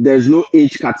Nigeria, there's no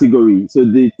age category. So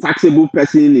the taxable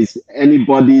person is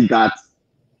anybody that,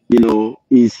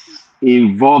 is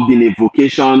involved in a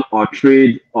vocation or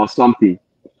trade or something.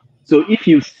 So if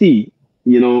you see,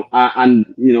 while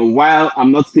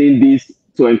I'm not saying this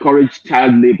to encourage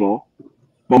child labor,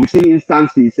 but we've seen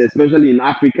instances, especially in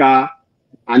Africa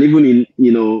and even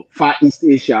in, Far East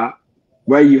Asia,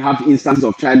 where you have instances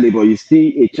of child labor. You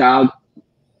see a child,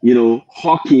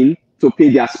 hawking to pay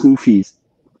their school fees.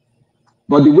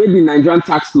 But the way the Nigerian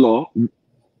tax law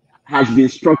has been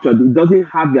structured, it doesn't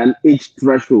have an age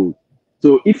threshold.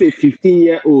 So if a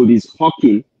 15-year-old is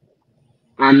hawking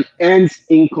and earns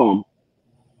income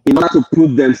in order to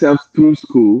put themselves through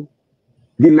school,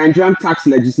 the Nigerian tax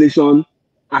legislation,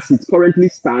 as it currently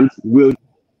stands,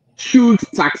 should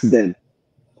tax them.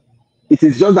 It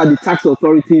is just that the tax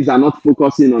authorities are not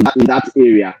focusing on that in that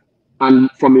area. And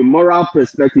from a moral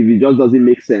perspective, it just doesn't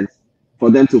make sense for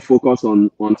them to focus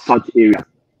on such areas.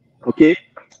 Okay?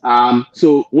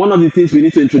 So one of the things we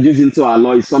need to introduce into our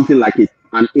law is something like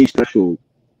an age threshold.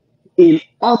 In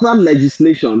other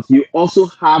legislations, you also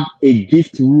have a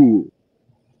gift rule,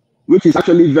 which is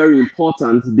actually very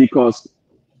important because,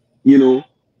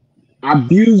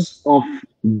 abuse of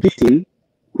gifting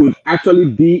could actually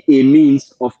be a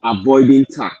means of avoiding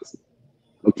tax.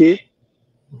 Okay?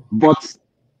 But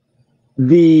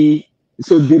the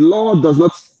law does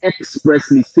not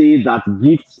expressly say that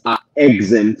gifts are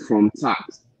exempt from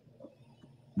tax.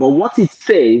 But what it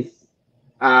says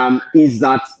is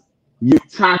that you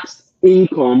tax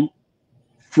income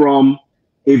from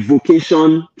a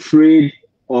vocation, trade,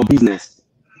 or business.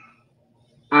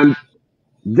 And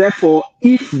therefore,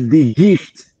 if the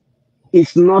gift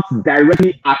is not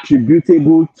directly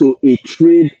attributable to a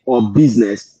trade or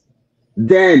business,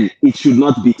 then it should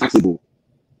not be taxable.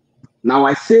 Now,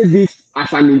 I say this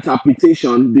as an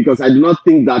interpretation because I do not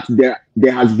think that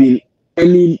there has been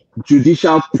any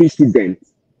judicial precedent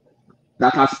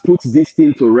that has put this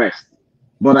thing to rest.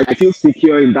 but I feel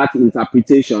secure in that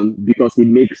interpretation because it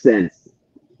makes sense.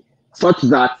 Such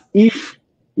that if,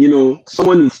 you know,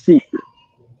 someone is sick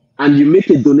and you make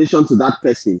a donation to that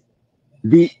person,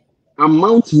 the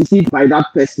amount received by that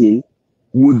person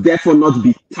would therefore not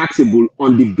be taxable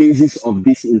on the basis of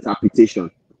this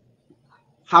interpretation.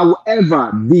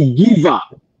 However, the giver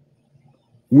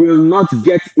will not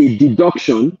get a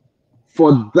deduction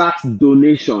for that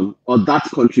donation or that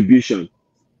contribution.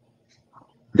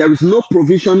 There is no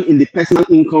provision in the Personal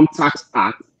Income Tax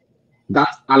Act that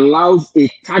allows a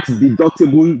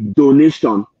tax-deductible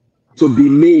donation to be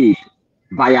made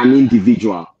by an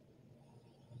individual.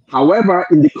 However,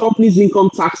 in the Companies Income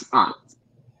Tax Act,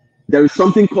 there is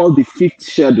something called the fifth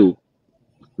schedule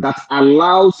that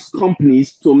allows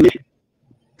companies to make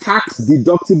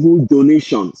tax-deductible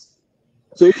donations.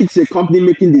 So if it's a company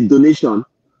making the donation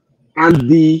and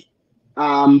the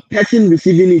person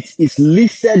receiving it is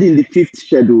listed in the fifth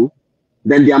schedule,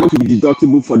 then the amount will be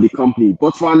deductible for the company.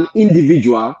 But for an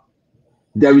individual,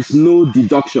 there is no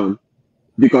deduction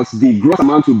because the gross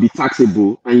amount will be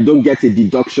taxable and you don't get a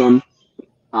deduction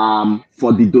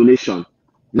for the donation.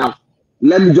 Now,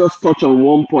 let me just touch on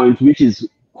one point which is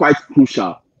quite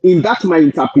crucial. In that my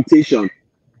interpretation,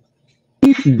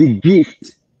 if the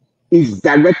gift is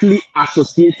directly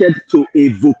associated to a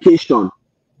vocation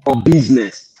or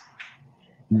business,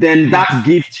 then that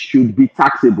gift should be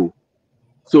taxable.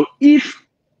 So if,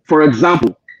 for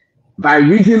example, by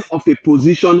reason of a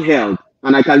position held,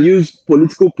 and I can use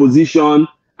political position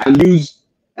and use,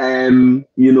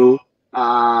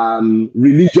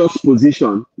 religious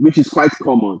position, which is quite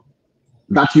common,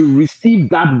 that you receive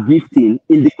that gifting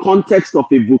in the context of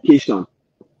a vocation,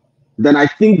 then I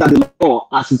think that the law,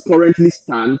 as it currently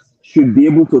stands, should be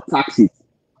able to tax it.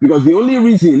 Because the only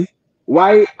reason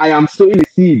why I am sowing a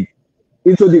seed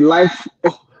into the life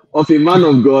of a man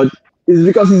of God is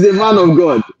because he's a man of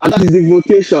God, and that is the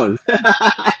vocation.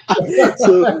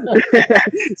 so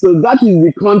that is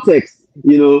the context,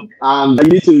 I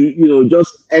need to,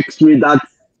 just x-ray that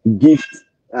gift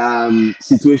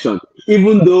situation.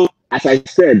 Even though, as I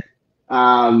said,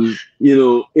 a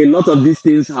lot of these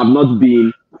things have not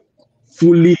been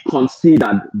fully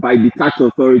considered by the tax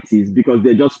authorities because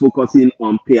they're just focusing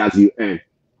on pay as you earn.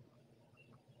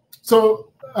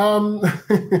 So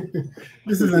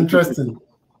this is interesting.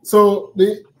 So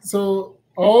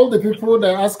all the people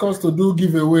that ask us to do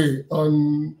giveaway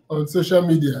on social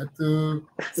media to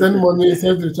send money,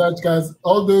 send recharge cards,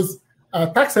 all those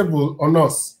are taxable on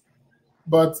us,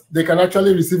 but they can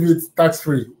actually receive it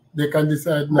tax-free. They can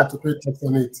decide not to pay tax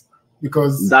on it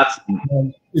because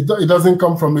it doesn't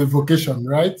come from a vocation,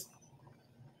 right?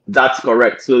 That's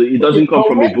correct. So it doesn't come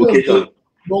from a vocation.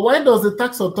 But why does the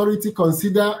tax authority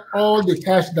consider all the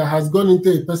cash that has gone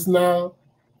into a personal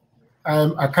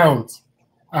account?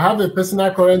 I have a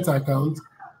personal current account,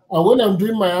 and when I'm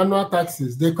doing my annual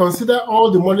taxes, they consider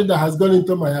all the money that has gone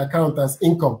into my account as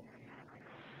income.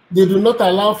 They do not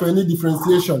allow for any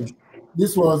differentiation.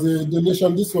 This was a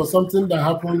donation, this was something that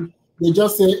happened. They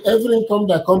just say every income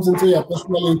that comes into your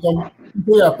personal income,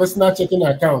 into your personal checking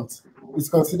account, is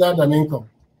considered an income.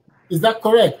 Is that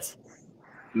correct?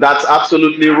 That's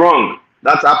absolutely wrong.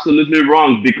 That's absolutely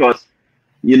wrong because,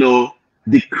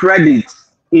 the credit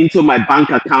into my bank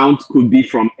account could be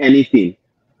from anything.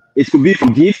 It could be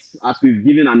from gifts, as we've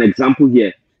given an example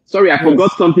here. Sorry, I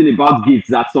forgot something about gifts,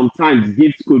 that sometimes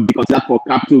gifts could be considered for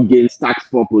capital gains tax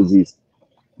purposes.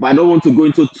 But I don't want to go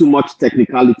into too much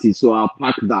technicality, so I'll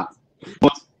park that.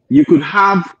 But you could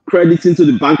have credit into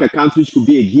the bank account, which could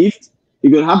be a gift.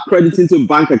 You could have credit into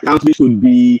bank account, which could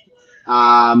be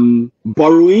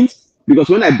borrowings, because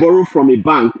when I borrow from a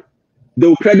bank, they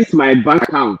will credit my bank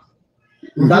account.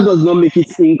 That does not make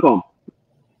it income.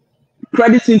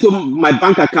 Credit into my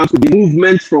bank account would be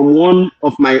movement from one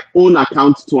of my own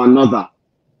accounts to another.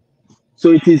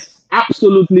 So it is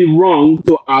absolutely wrong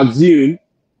to assume,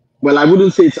 well, I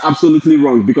wouldn't say it's absolutely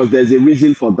wrong because there's a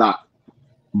reason for that.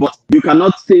 But you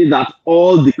cannot say that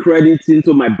all the credits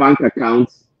into my bank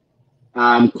account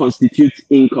constitute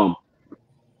income.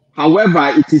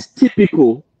 However, it is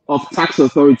typical of tax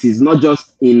authorities, not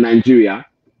just in Nigeria,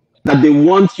 that they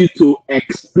want you to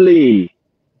explain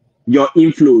your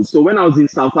inflows. So when I was in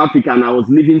South Africa and I was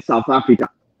leaving South Africa,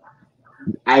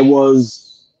 I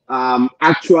was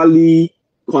actually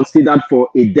considered for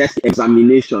a desk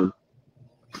examination.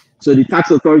 So the tax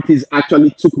authorities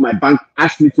actually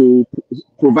asked me to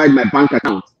provide my bank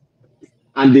account.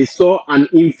 And they saw an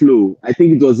inflow. I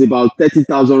think it was about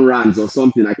 30,000 rands or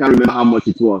something. I can't remember how much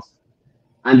it was.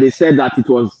 And they said that it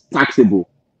was taxable.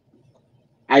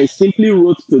 I simply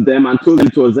wrote to them and told them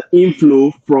it was an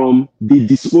inflow from the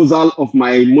disposal of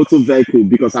my motor vehicle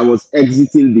because I was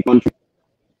exiting the country.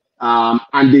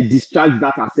 And they discharged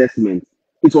that assessment.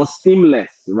 It was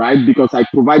seamless, right? Because I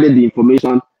provided the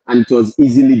information and it was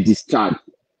easily discharged.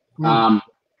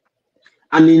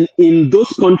 And in those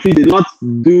countries, they do not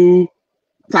do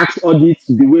tax audits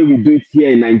the way we do it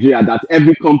here in Nigeria, that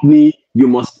every company, you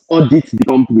must audit the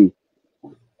company.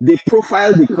 They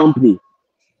profile the company,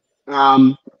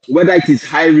 whether it is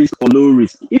high risk or low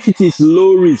risk. If it is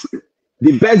low risk,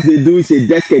 the best they do is a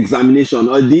desk examination,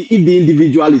 or if the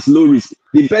individual is low risk,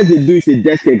 the best they do is a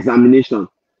desk examination.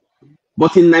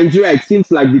 But in Nigeria, it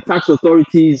seems like the tax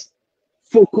authorities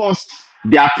focus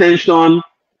their attention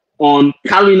on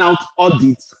carrying out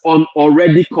audits on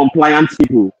already compliant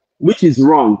people, which is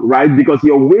wrong, right? Because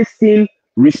you're wasting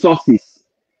resources,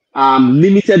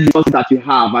 limited resources that you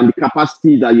have and the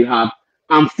capacity that you have,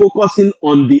 and focusing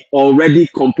on the already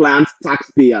compliant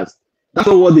taxpayers. That's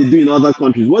not what they do in other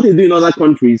countries. What they do in other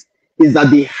countries is that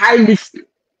the high-risk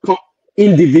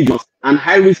individuals and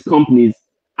high-risk companies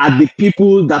are the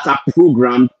people that are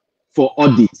programmed for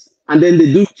audits. And then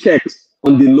they do checks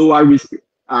on the lower-risk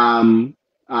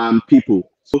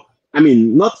people. So, I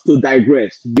mean, not to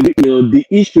digress, the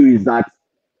issue is that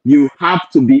you have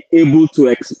to be able to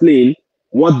explain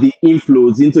what the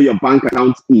inflows into your bank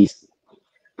account is.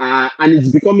 And it's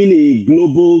becoming a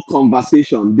global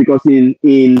conversation because in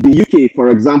the UK,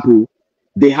 for example,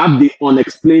 they have the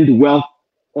unexplained wealth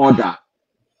order.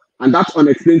 And that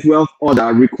unexplained wealth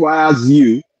order requires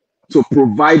you to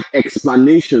provide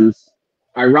explanations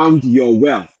around your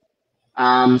wealth,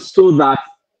 so that,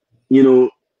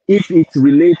 if it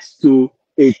relates to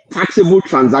a taxable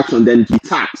transaction, then it's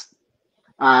taxed.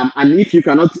 And if you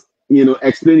cannot,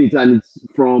 explain it and it's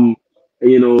from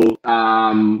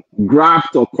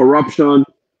graft or corruption,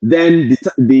 then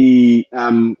the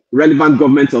relevant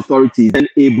government authority is then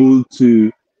able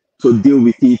to deal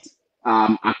with it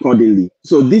accordingly.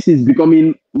 So this is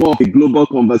becoming more of a global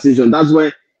conversation. That's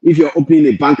why if you're opening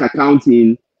a bank account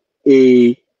in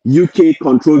a UK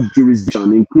controlled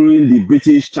jurisdiction, including the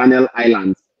British Channel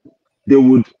Islands, they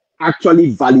would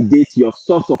actually validate your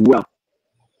source of wealth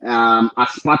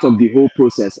as part of the whole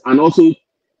process, and also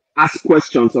ask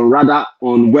questions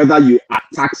on whether you are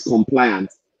tax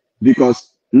compliant,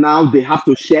 because now they have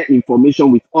to share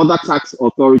information with other tax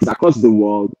authorities across the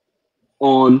world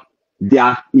on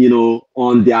their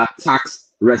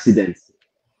tax residence.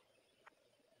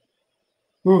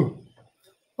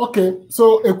 Okay,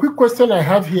 so a quick question I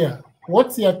have here.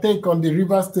 What's your take on the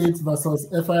Rivers State versus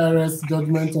FIRS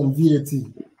judgment on VAT?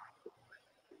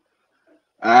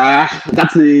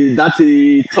 That's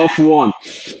a tough one.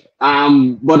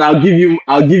 But I'll give you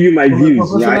my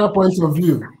views. From a professional point of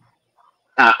view.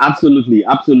 Absolutely.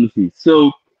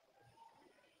 So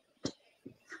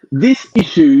this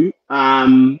issue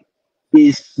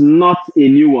is not a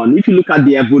new one. If you look at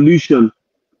the evolution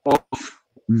of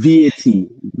VAT,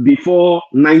 before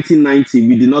 1990,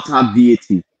 we did not have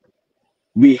VAT.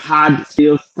 We had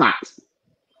sales tax.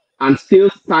 And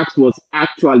sales tax was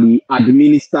actually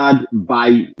administered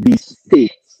by the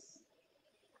state.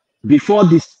 Before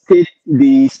the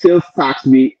sales tax,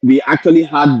 we actually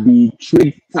had the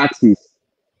trade taxes,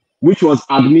 which was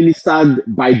administered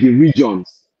by the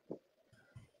regions.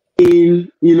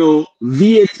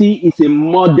 VAT is a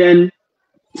modern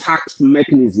tax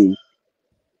mechanism,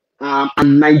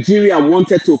 and Nigeria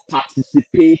wanted to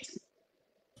participate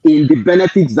in the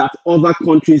benefits that other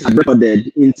countries had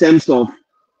recorded in terms of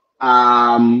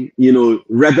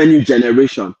revenue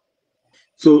generation.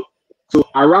 So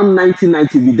around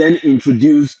 1990, we then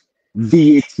introduced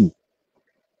VAT.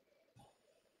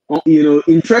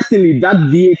 Interestingly, that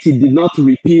VAT did not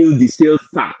repeal the sales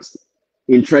tax,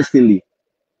 interestingly.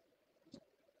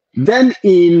 Then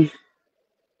in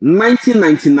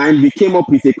 1999, we came up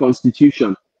with a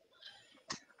constitution.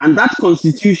 And that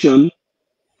constitution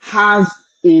has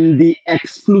in the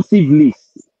exclusive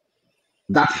list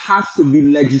that has to be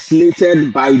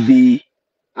legislated by the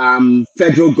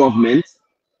federal government,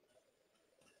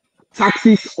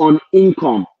 taxes on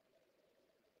income,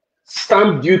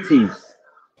 stamp duties,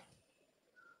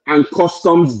 and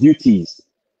customs duties.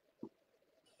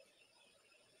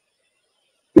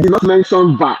 It did not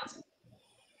mention VAT.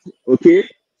 Okay,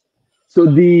 so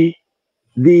the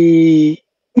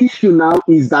issue now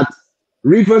is that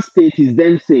Rivers State is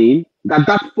then saying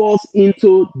that falls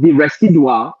into the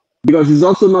residual, because it's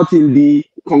also not in the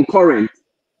concurrent.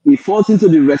 It falls into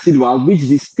the residual, which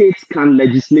the state can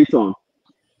legislate on.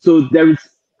 So there is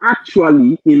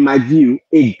actually, in my view,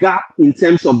 a gap in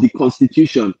terms of the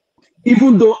constitution.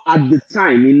 Even though at the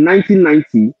time, in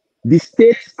 1990, the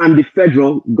states and the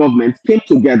federal government came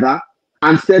together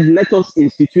and said, let us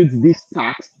institute this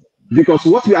tax because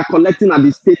what we are collecting at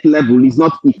the state level is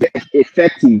not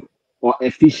effective or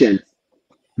efficient.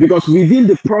 Because within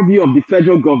the purview of the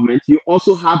federal government, you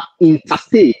also have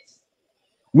interstate,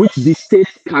 which the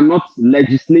states cannot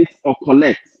legislate or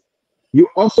collect. You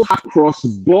also have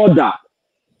cross-border,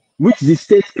 which the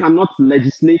states cannot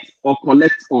legislate or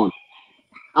collect on.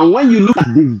 And when you look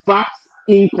at the VAT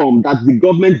income that the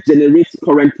government generates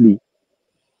currently,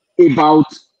 about,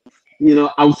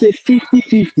 I would say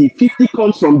 50-50. 50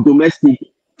 comes from domestic,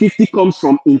 50 comes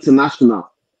from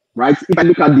international, right? If I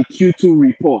look at the Q2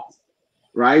 report,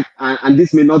 right, and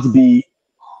this may not be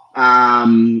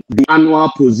the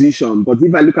annual position, but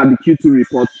if I look at the Q2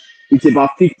 report, it's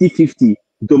about 50-50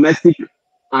 domestic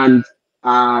and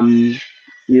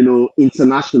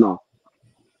international.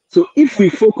 So if we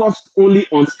focused only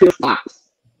on sales tax,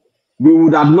 we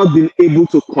would have not been able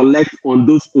to collect on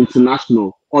those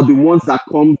international or the ones that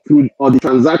come through or the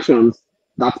transactions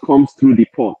that comes through the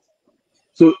port.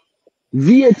 So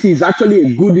VAT is actually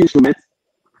a good instrument,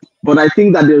 but I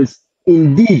think that there is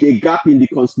indeed a gap in the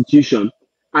constitution,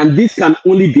 and this can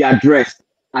only be addressed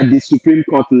at the Supreme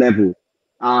Court level.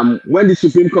 When the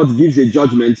Supreme Court gives a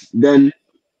judgment, then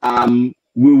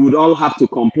we would all have to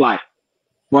comply.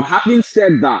 But having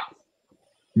said that,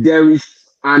 there is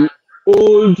an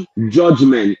old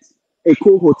judgment,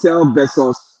 Eco Hotel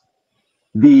versus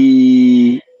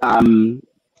the, I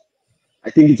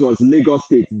think it was Lagos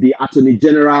State, the Attorney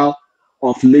General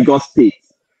of Lagos State,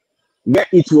 where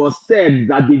it was said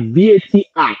that the VAT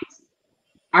Act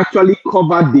actually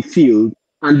covered the field,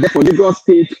 and therefore Lagos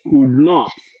State could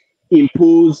not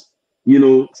impose,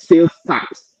 sales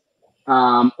tax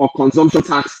or consumption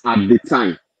tax at the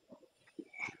time.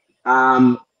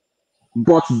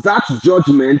 But that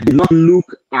judgment did not look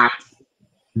at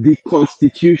the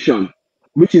Constitution,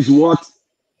 which is what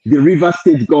the Rivers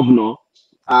State governor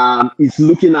is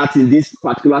looking at in this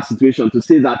particular situation, to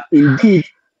say that indeed,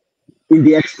 in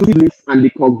the exclusive list and the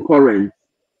concurrent,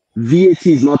 VAT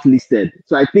is not listed.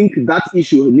 So I think that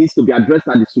issue needs to be addressed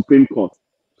at the Supreme Court.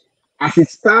 As it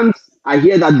stands, I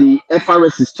hear that the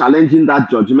FRS is challenging that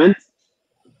judgment.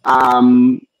 But,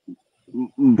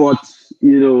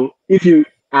 if you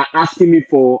are asking me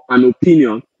for an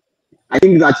opinion, I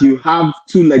think that you have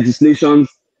two legislations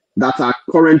that are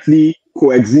currently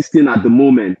coexisting at the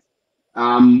moment.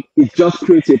 It just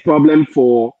creates a problem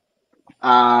for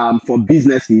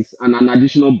businesses and an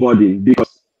additional burden,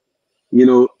 because,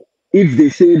 if they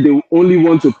say they only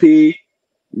want to pay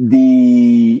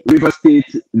the River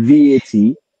State VAT,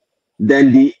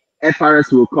 then the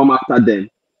FRS will come after them.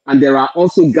 And there are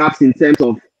also gaps in terms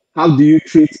of how do you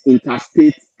treat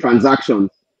interstate transactions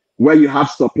where you have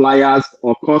suppliers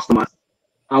or customers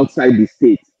outside the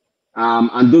state.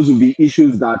 And those will be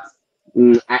issues that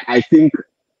I think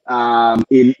an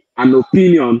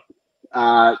opinion,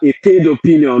 a paid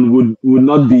opinion would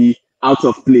not be out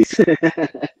of place.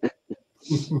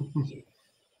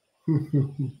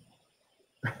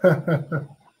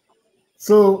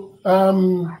 So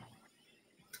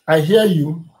I hear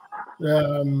you.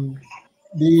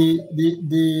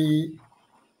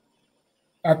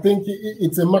 I think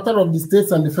it's a matter of the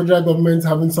states and the federal government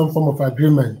having some form of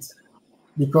agreement,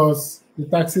 because the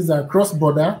taxes are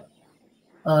cross-border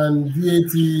and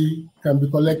VAT can be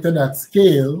collected at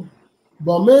scale.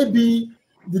 But maybe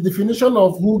the definition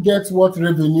of who gets what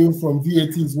revenue from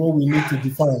VAT is what we need to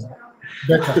define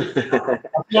better.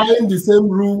 Applying the same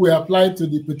rule we apply to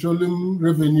the petroleum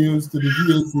revenues to the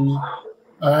VAT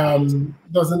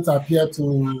doesn't appears to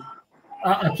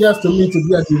me to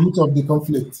be at the root of the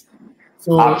conflict.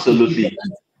 So absolutely,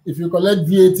 if you collect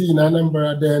VAT in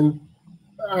Anambra, then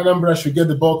Anambra should get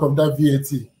the bulk of that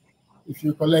VAT. If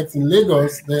you collect in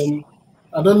Lagos, then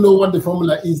I don't know what the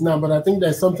formula is now, but I think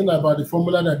there's something about the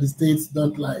formula that the states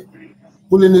don't like.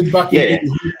 Pulling it back into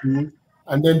the pool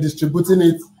and then distributing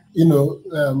it,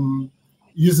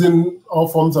 using all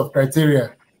forms of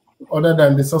criteria other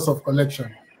than the source of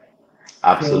collection.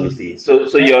 Absolutely. So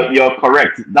you're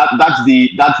correct. That's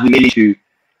the main issue.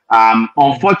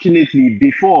 Unfortunately,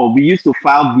 before we used to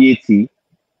file VAT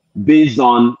based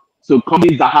on, so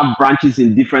companies that have branches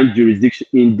in different jurisdictions,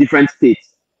 in different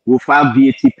states, will file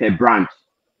VAT per branch.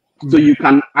 So you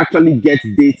can actually get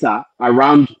data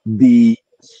around the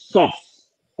source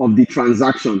of the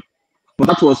transaction. But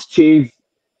that was changed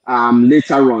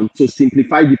later on to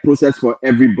simplify the process for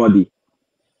everybody.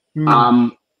 So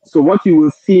what you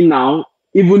will see now,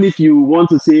 even if you want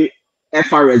to say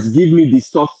FRS, give me the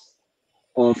source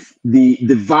of the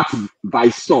VAT by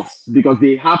source, because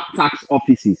they have tax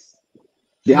offices.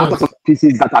 They have tax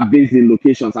offices that are based in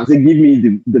locations and say, give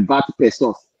me the VAT per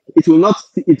source. It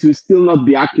will still not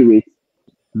be accurate,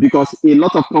 because a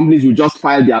lot of companies will just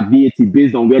file their VAT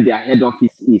based on where their head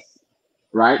office is,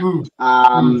 right?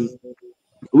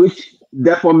 Which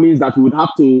therefore means that we would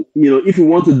have to, if we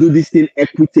want to do this thing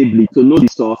equitably to know the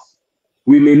source,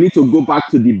 we may need to go back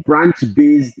to the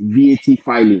branch-based VAT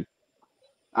filing.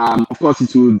 Of course,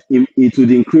 it would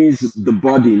increase the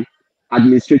burden,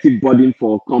 administrative burden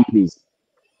for companies.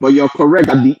 But you're correct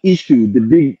that the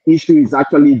big issue is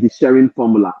actually the sharing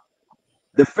formula.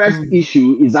 The first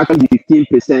issue is actually the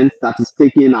 15% that is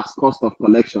taken as cost of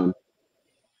collection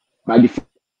by the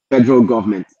federal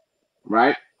government,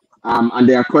 right? And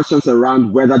there are questions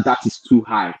around whether that is too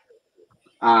high.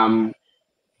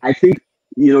 I think,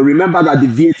 remember that the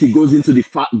VAT goes into the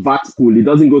VAT pool. It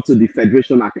doesn't go to the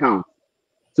federation account.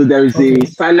 So there is a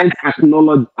silent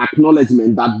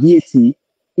acknowledgement that VAT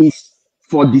is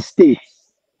for the states.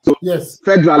 So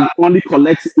federal only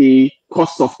collects a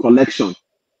cost of collection.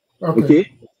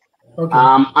 Okay.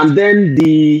 And then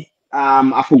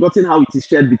I've forgotten how it is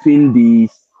shared between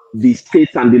the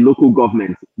states and the local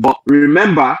government. But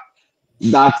remember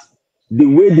that the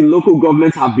way the local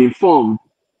governments have been formed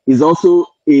is also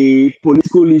a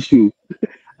political issue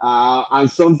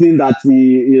and something that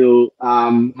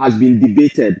has been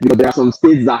debated, because there are some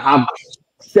states that have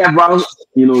several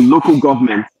local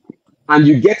governments, and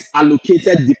you get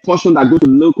allocated the portion that goes to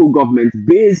local government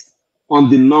based on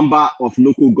the number of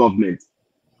local governments.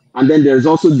 And then there's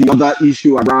also the other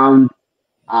issue around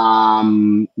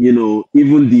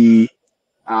even the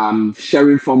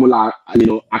sharing formula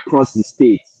across the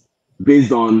states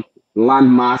based on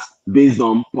land mass, based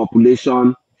on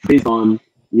population, based on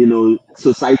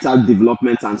societal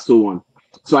development and so on.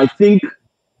 So I think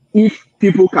if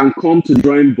people can come to the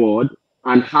drawing board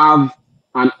and have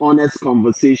an honest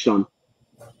conversation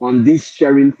on this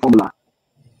sharing formula,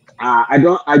 I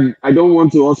don't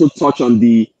want to also touch on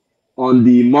the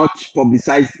much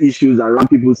publicized issues around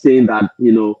people saying that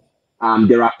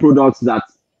there are products that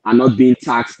are not being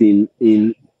taxed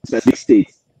in specific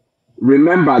states.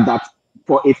 Remember that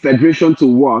for a federation to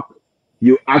work,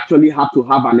 you actually have to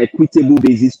have an equitable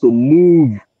basis to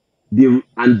move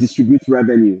and distribute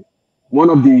revenue. One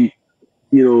of the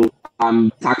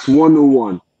tax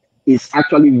 101 is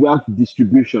actually wealth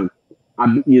distribution,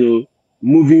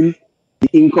 moving the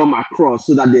income across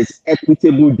so that there's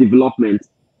equitable development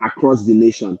across the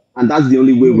nation. And that's the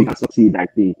only way we can succeed, I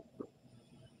think.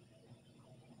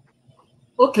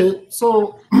 Okay,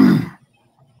 so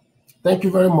thank you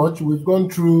very much. We've gone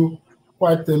through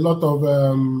quite a lot of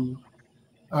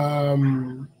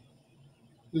the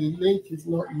link is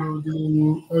not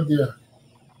loading. Oh dear.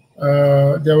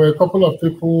 There were a couple of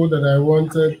people that I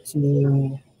wanted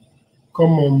to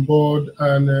come on board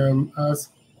and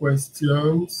ask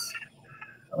questions.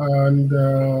 And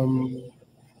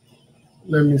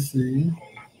let me see.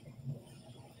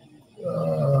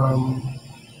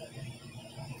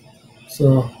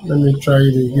 So let me try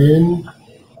it again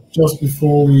just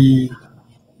before we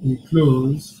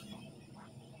close.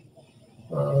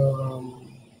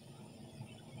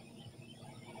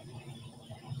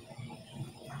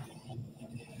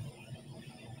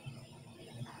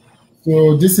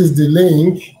 So this is the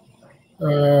link.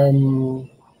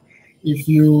 If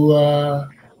you are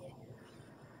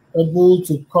able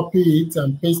to copy it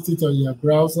and paste it on your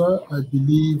browser, I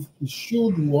believe it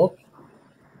should work.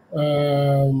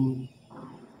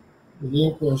 The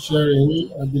link we're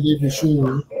sharing, I believe it should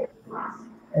work.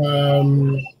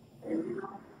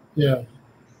 Yeah.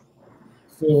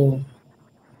 So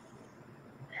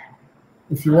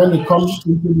if you want to come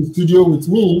into the studio with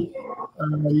me,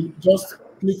 just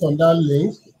click on that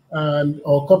link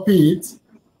or copy it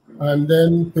and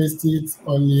then paste it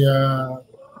on your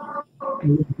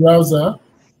browser.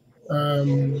 I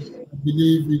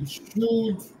believe it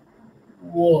should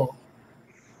work.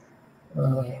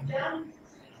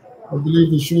 I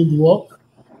believe it should work.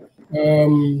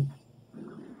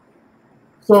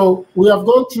 So we have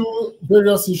gone through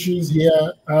various issues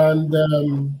here, and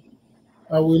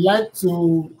I would like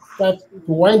to start to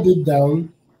wind it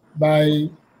down by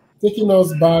taking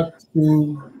us back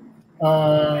to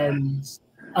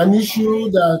an issue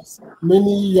that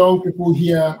many young people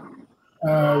here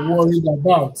are worried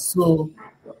about. So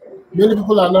many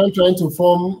people are now trying to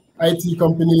form IT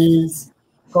companies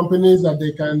that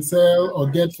they can sell or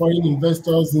get foreign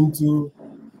investors into.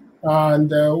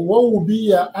 And what would be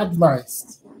your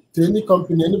advice to any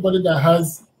company, anybody that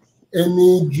has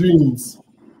any dreams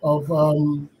of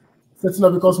setting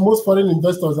up? Because most foreign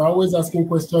investors are always asking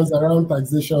questions around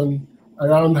taxation,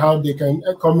 around how they can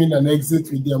come in and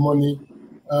exit with their money.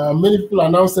 Many people are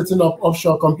now setting up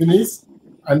offshore companies,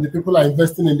 and the people are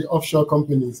investing in the offshore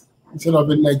companies instead of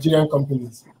in Nigerian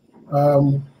companies.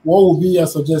 What would be your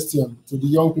suggestion to the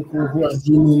young people who are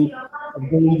dreaming of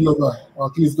going global, or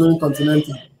at least going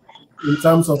continental, in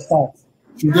terms of tax?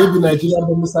 Should they be Nigerian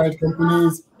domiciled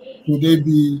companies? Should they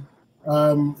be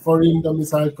foreign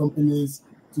domiciled companies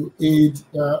to aid?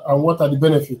 And what are the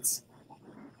benefits?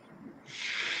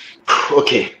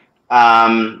 Okay.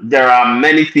 There are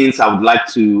many things I would like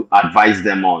to advise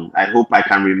them on. I hope I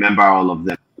can remember all of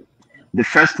them. The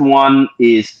first one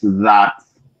is that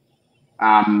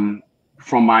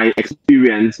from my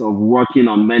experience of working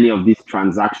on many of these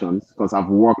transactions, because I've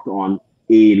worked on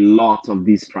a lot of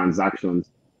these transactions,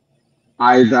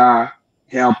 either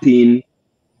helping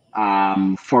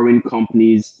foreign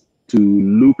companies to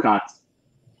look at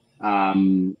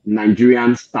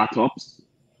Nigerian startups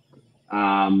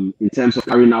in terms of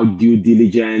carrying out due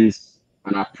diligence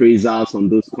and appraisals on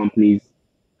those companies.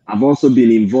 I've also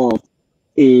been involved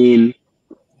in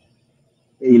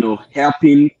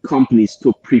helping companies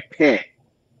to prepare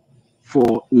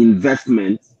for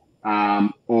investment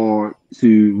or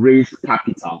to raise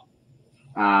capital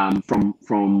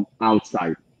from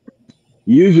outside.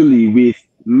 Usually with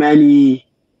many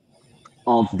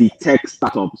of the tech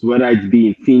startups, whether it be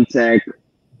in fintech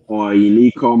or in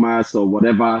e-commerce or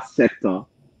whatever sector,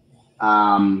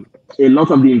 a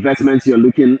lot of the investments you're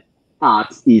looking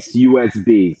at is US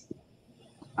based,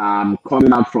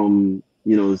 coming out from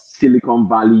Silicon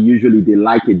Valley. Usually they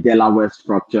like a Delaware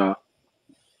structure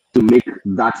to make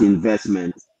that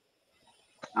investment.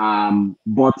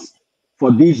 But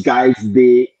for these guys,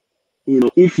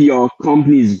 if your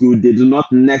company is good, they do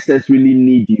not necessarily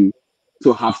need you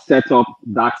to have set up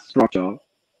that structure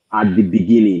at the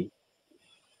beginning.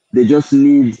 They just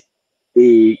need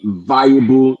a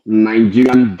viable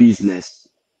Nigerian business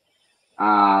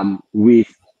with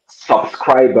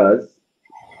subscribers,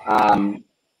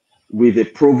 with a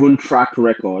proven track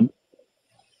record,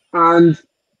 and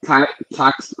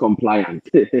tax compliant.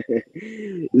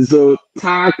 So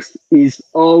tax is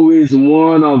always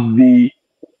one of the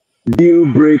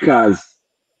deal breakers,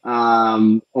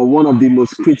 or one of the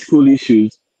most critical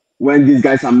issues when these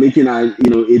guys are making a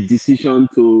decision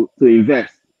to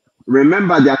invest.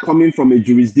 Remember, they are coming from a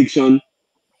jurisdiction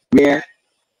where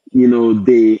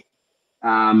they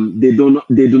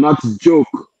do not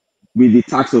joke with the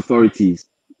tax authorities.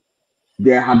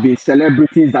 There have been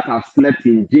celebrities that have slept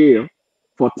in jail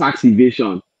for tax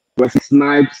evasion. Wesley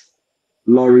Snipes,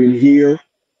 Lauryn Hill,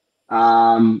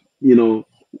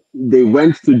 they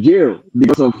went to jail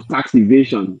because of tax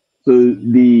evasion. So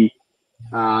the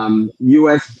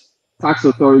U.S. tax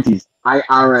authorities,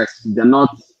 IRS, they're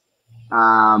not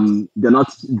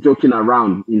joking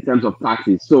around in terms of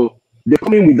taxes. So they're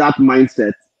coming with that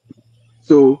mindset.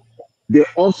 So they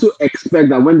also expect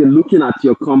that when they're looking at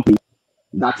your company,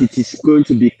 that it is going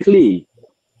to be clean.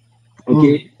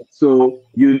 Okay, so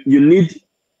you need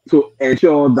to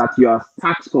ensure that you are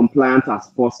tax compliant as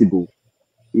possible.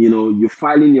 You're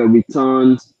filing your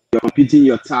returns, you're computing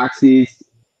your taxes,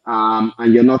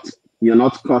 and you're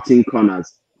not cutting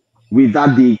corners. With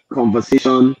that, the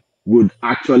conversation would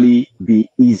actually be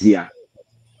easier.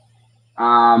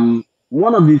 One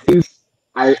of the things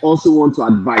I also want to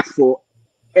advise for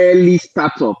early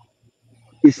startup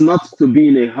is not to be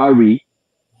in a hurry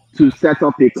to set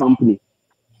up a company.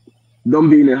 Don't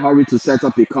be in a hurry to set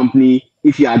up a company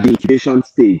if you're at the incubation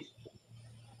stage.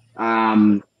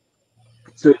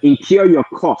 So incur your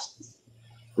costs,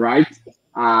 right?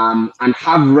 And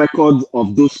have records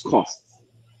of those costs.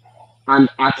 And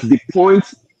at the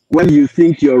point when you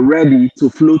think you're ready to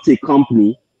float a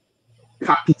company,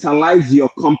 capitalize your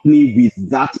company with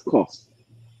that cost.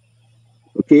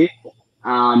 Okay?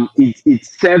 It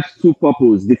serves two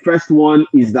purposes. The first one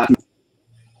is that it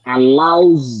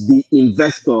allows the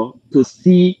investor to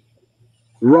see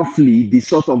roughly the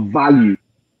sort of value,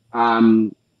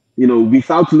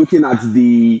 without looking at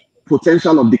the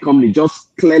potential of the company,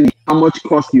 just clearly how much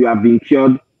cost you have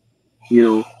incurred,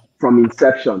 from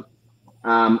inception.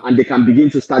 And they can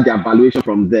begin to start their valuation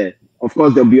from there. Of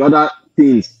course, there'll be other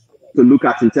things to look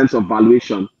at in terms of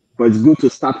valuation, but it's good to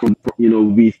start from,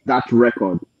 with that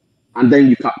record. And then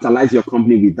you capitalize your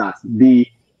company with that. The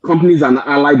Companies and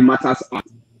Allied Matters Act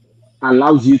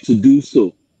allows you to do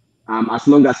so, as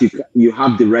long as you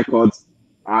have the records.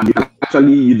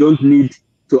 You don't need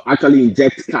to actually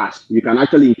inject cash. You can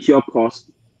actually incur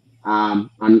costs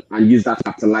and use that to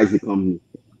capitalize the company.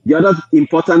 The other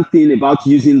important thing about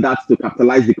using that to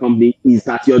capitalize the company is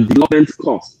that your development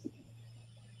costs,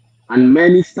 and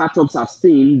many startups I've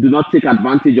seen do not take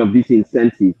advantage of this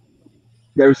incentive.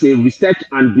 there is a research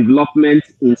and development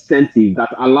incentive that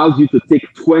allows you to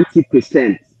take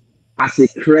 20% as a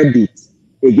credit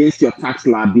against your tax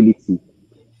liability.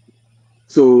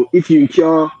 So if you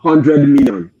incur 100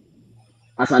 million,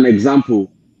 as an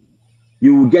example,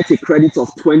 you will get a credit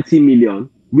of 20 million,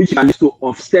 which can use to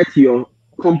offset your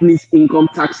company's income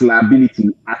tax liability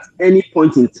at any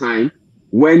point in time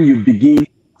when you begin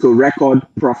to record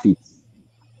profits.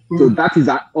 So that is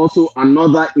also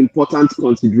another important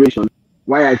consideration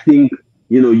why I think,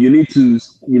 you need to,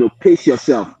 pace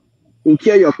yourself,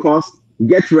 incur your costs,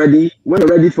 get ready. When you're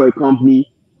ready for a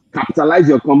company, capitalize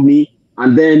your company,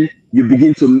 and then you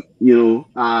begin to, to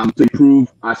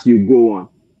improve as you go on.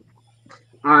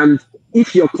 And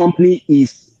if your company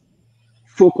is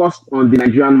focused on the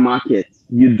Nigerian market,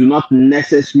 you do not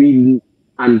necessarily,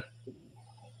 and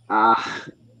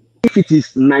if it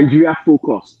is Nigeria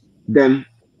focused, then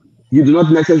you do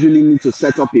not necessarily need to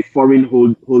set up a foreign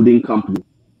holding company.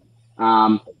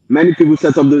 Many people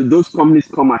set up those companies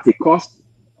come at a cost.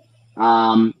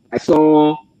 I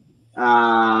saw,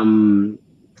 I've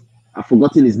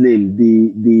forgotten his name,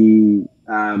 the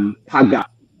Paga.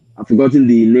 I've forgotten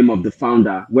the name of the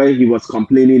founder, where he was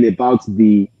complaining about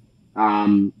the,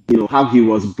 how he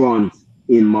was burned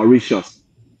in Mauritius,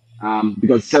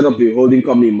 because he set up the holding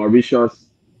company in Mauritius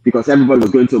because everybody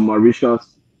was going to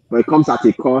Mauritius, but it comes at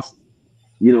a cost.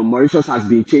 Mauritius has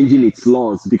been changing its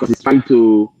laws because it's trying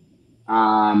to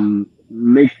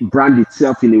brand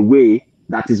itself in a way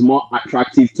that is more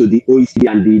attractive to the OECD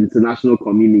and the international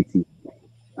community.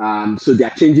 So they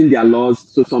are changing their laws.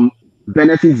 So some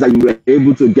benefits that you were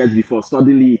able to get before,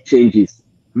 suddenly it changes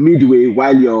midway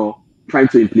while you're trying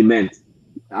to implement.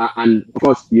 And of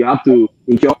course, you have to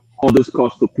incur all those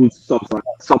costs to put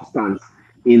substance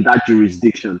in that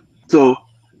jurisdiction. So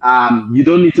you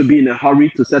don't need to be in a hurry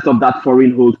to set up that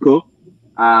foreign holdco.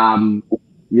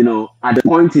 At the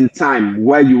point in time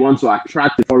where you want to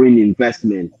attract a foreign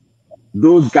investment,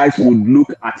 those guys would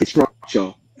look at a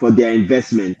structure for their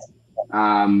investment.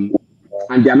 And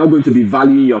they are not going to be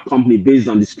valuing your company based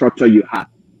on the structure you have.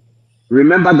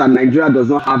 Remember that Nigeria does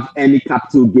not have any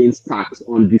capital gains tax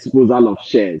on disposal of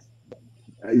shares.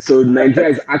 So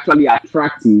Nigeria is actually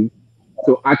attractive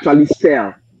to actually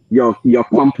sell your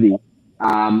company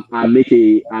and make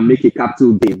a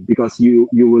capital gain, because you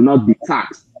will not be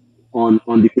taxed on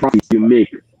the profits you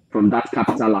make from that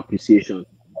capital appreciation.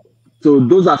 So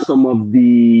those are some of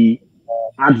the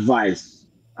advice.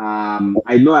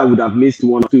 I know I would have missed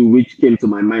one or two which came to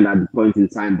my mind at the point in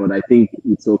time, but I think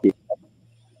it's okay.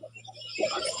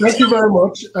 Thank you very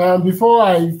much. Before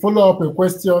I follow up a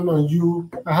question on you,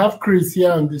 I have Chris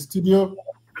here in the studio.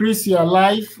 Chris, you are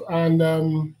live, and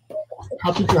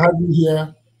happy to have you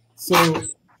here. So,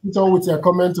 hit on with your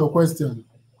comment or question.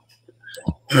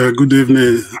 Good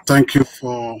evening. Thank you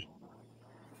for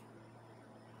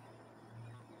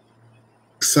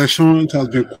the session. It has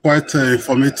been quite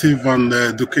informative and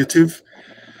educative.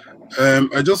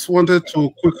 I just wanted to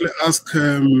quickly ask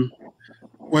a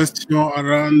question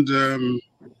around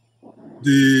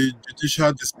the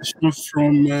judicial decision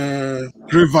from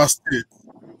Rivers State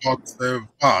about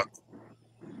VAT,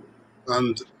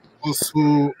 and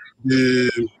also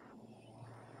the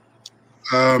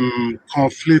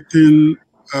conflicting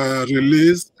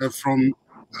release from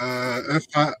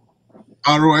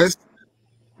FIROS.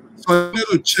 So I need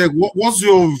to check what's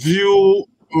your view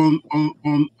on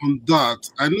that.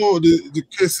 I know the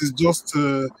case is just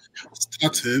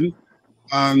starting,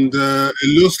 and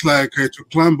it looks like to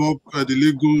climb up the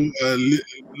legal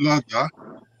ladder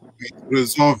to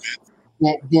resolve it.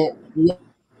 But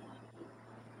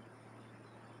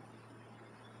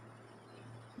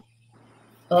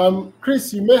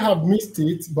Chris, you may have missed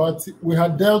it, but we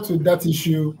had dealt with that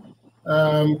issue.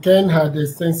 Ken had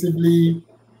extensively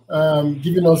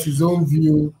given us his own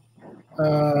view.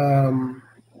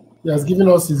 He has given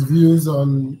us his views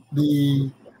on the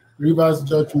Rivers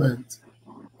judgment.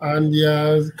 And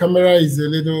your camera is a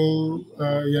little,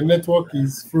 your network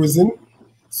is frozen.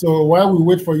 So while we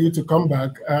wait for you to come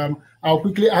back, I'll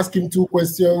quickly ask him two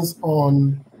questions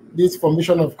on this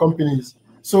formation of companies.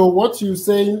 So what you're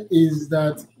saying is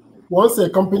that once a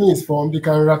company is formed, they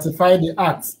can ratify the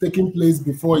acts taking place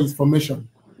before its formation,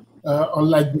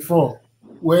 unlike before,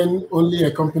 when only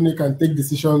a company can take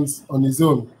decisions on its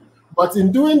own. But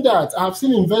in doing that, I've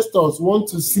seen investors want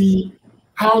to see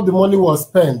how the money was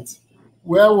spent.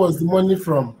 Where was the money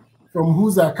from? From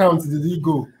whose account did it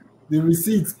go? The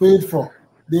receipts paid for.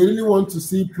 They really want to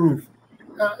see proof.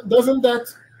 Doesn't that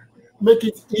make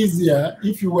it easier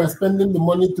if you were spending the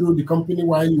money through the company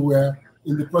while you were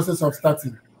in the process of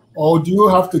starting? Or do you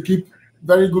have to keep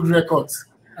very good records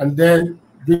and then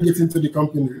bring it into the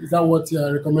company. Is that what you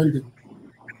are recommending?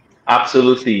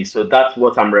 Absolutely. So that's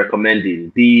what I'm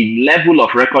recommending. The level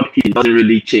of record keeping doesn't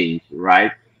really change,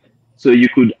 right? So you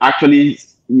could actually,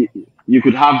 you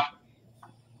could have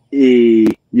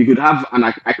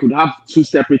I could have two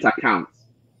separate accounts.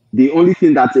 The only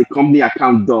thing that a company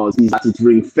account does is that it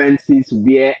ring fences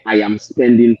where I am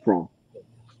spending from.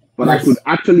 But yes. I could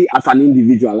actually, as an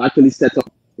individual, actually set up,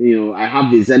 I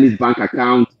have a Zenith Bank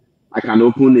account. I can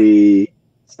open a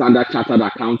Standard Chartered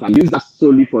account and use that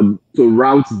solely to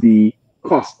route the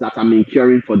costs that I'm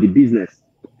incurring for the business.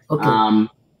 Okay.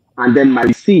 And then my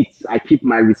receipts, I keep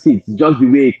my receipts just the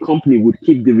way a company would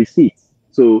keep the receipts.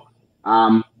 So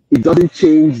it doesn't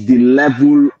change the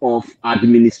level of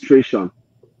administration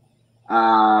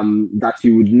that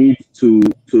you would need to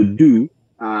do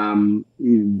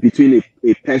between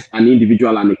an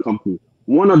individual and a company.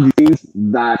 One of the things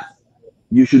that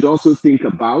you should also think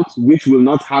about, which will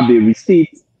not have a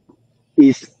receipt,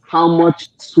 is how much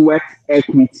sweat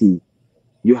equity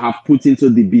you have put into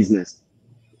the business.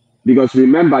 Because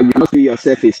remember, you must pay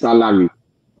yourself a salary.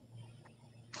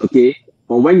 Okay?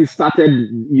 But when you started,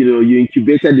 you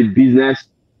incubated the business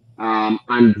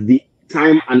and the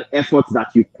time and effort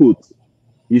that you put,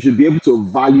 you should be able to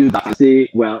value that and say,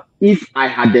 well, if I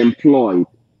had employed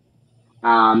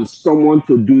someone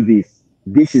to do this,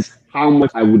 this is how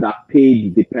much I would have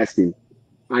paid the person,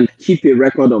 and keep a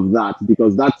record of that,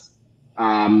 because that's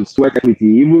sweat equity.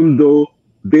 Even though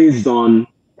based on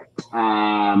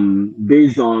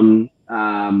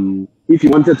if you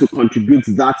wanted to contribute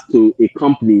that to a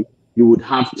company, you would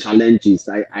have challenges.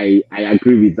 I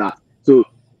agree with that. So,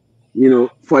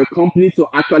 for a company to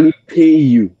actually pay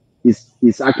you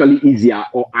is actually easier,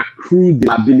 or accrue the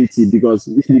liability, because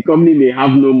the company may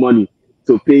have no money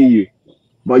to pay you,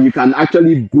 but you can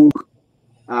actually book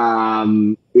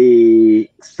a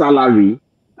salary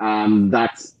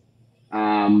that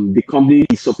the company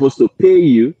is supposed to pay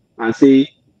you, and say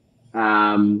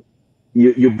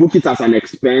you book it as an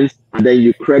expense, and then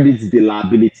you credit the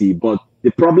liability. But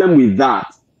the problem with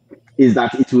that is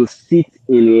that it will sit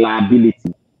in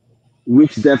liability,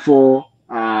 which therefore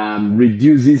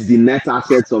reduces the net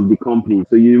assets of the company.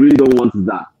 So you really don't want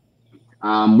that.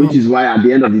 Which is why at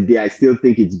the end of the day, I still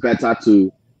think it's better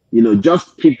to,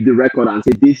 just keep the record and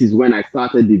say, this is when I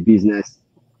started the business.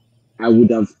 I would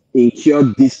have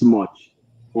incurred this much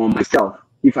on myself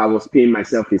if I was paying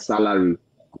myself a salary.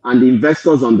 And the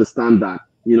investors understand that.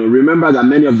 Remember that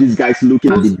many of these guys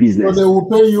looking at the business. So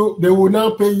they will now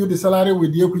pay you the salary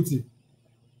with the equity.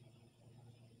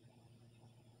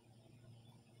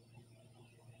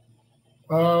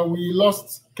 We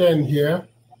lost Ken here.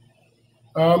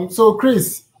 So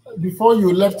Chris, before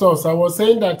you left us, I was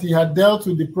saying that he had dealt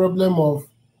with the problem of,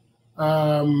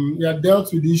 he had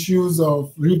dealt with the issues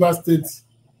of River State,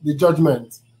 the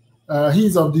judgment. He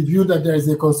is of the view that there is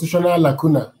a constitutional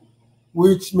lacuna,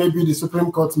 which maybe the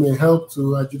Supreme Court may help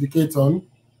to adjudicate on,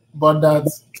 but that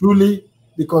truly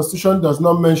the Constitution does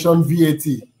not mention VAT,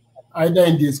 either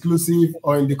in the exclusive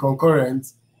or in the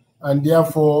concurrent, and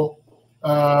therefore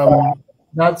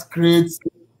that creates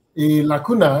a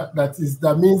lacuna that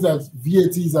means that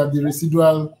VAT is at the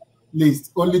residual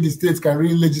list. Only the states can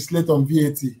really legislate on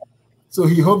VAT. So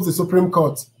he hopes the Supreme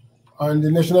Court and the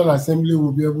National Assembly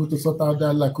will be able to sort out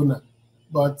that lacuna.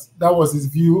 But that was his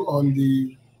view on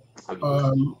the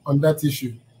on that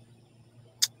issue.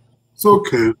 So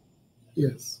okay.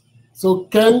 Yes. So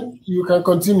Ken, you can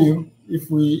continue if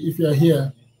you are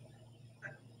here.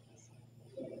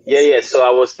 Yeah. So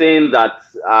I was saying that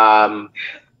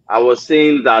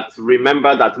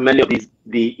remember that many of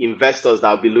the investors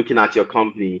that will be looking at your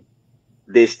company,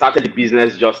 they started the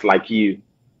business just like you.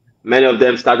 Many of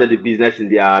them started the business in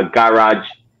their garage,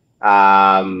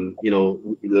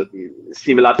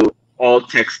 similar to all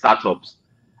tech startups.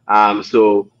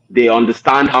 So they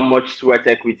understand how much sweat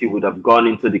equity would have gone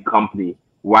into the company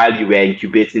while you were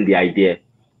incubating the idea.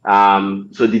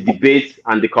 So the debate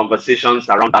and the conversations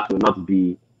around that will not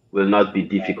be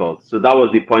difficult. So that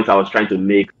was the point I was trying to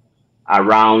make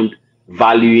around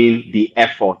valuing the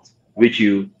effort which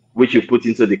you put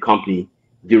into the company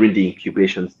during the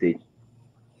incubation stage.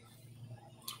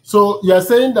 So you're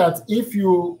saying that if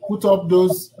you put up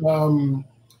those,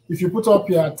 if you put up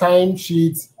your time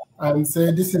sheets and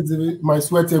say this is my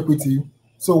sweat equity,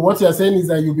 so what you're saying is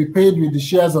that you'll be paid with the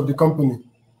shares of the company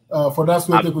for that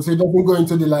sweat equity, so it doesn't go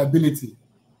into the liability.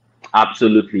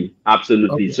 Absolutely.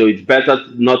 Okay. So it's better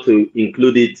not to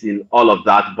include it in all of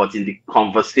that, but in the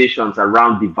conversations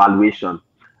around the valuation,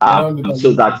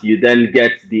 so that you then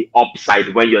get the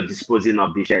upside when you're disposing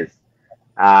of the shares.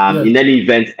 Yes. In any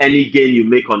event, any gain you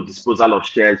make on disposal of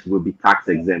shares will be tax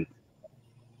exempt.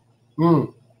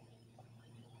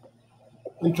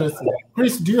 Interesting.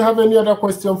 Chris, do you have any other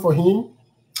question for him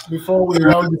before we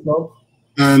round it up?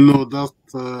 No, that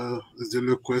is the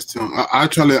only question. I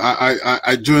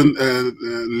joined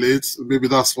late. Maybe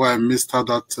that's why I missed out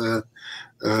that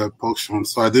portion.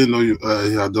 So I didn't know you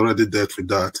had already dealt with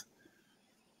that.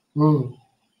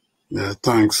 Yeah,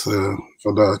 thanks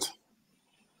for that.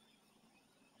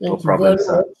 Thank you very much.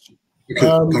 Okay,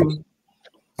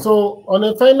 so on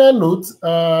a final note,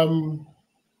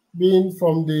 being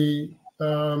from the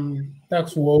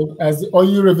tax world, as the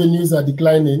oil revenues are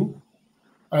declining,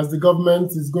 as the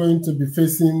government is going to be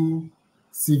facing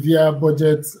severe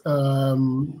budget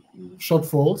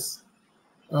shortfalls,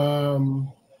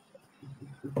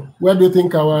 where do you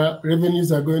think our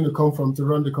revenues are going to come from to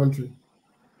run the country?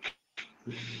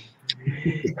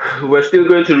 We're still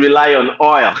going to rely on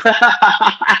oil.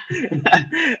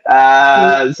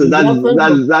 So that's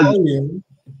oil,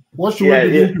 what should we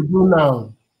begin to do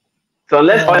now? So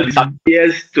unless oil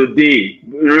disappears today,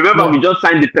 remember we just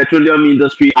signed the Petroleum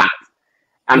Industry Act,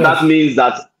 and that means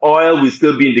that oil will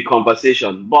still be in the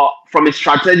conversation. But from a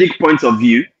strategic point of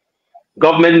view,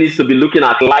 government needs to be looking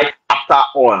at life after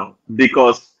oil,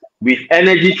 because with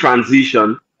energy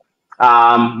transition,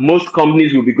 most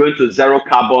companies will be going to zero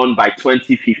carbon by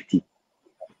 2050,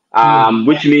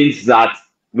 which means that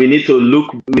we need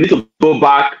to go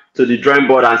back to the drawing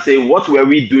board and say, what were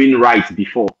we doing right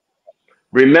before?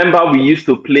 Remember, we used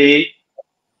to play,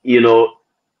 in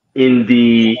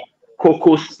the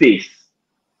cocoa space,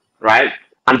 right?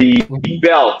 And the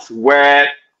belt where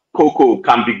cocoa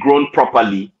can be grown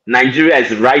properly. Nigeria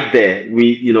is right there.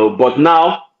 But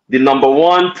now the number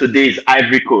one today is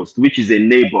Ivory Coast, which is a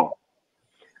neighbor.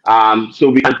 So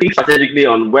we can think strategically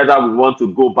on whether we want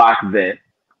to go back there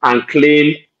and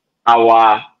claim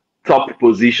our top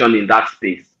position in that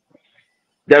space.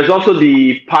 There's also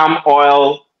the palm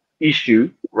oil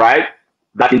issue, right?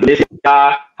 That Indonesia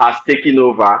has taken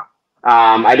over.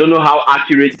 I don't know how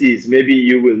accurate it is. Maybe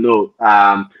you will know.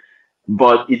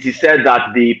 But it is said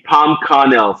that the palm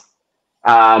kernels,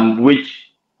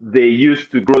 which they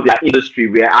used to grow their industry,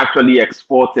 were actually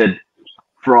exported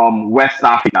from West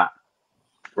Africa,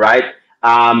 right?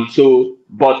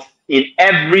 But in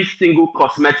every single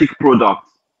cosmetic product.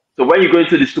 So when you go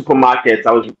into the supermarket,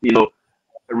 I was,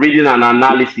 reading an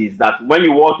analysis that when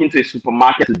you walk into a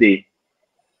supermarket today,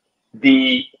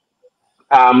 the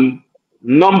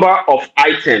number of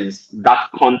items that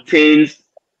contains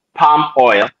palm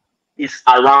oil is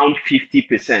around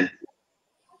 50%.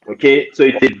 Okay, so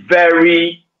it's a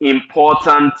very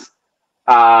important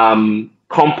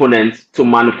component to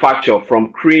manufacture,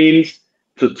 from creams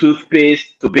to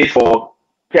toothpaste to base for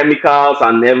chemicals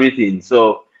and everything.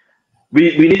 So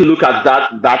we need to look at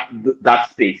that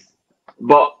space.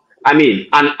 But I mean,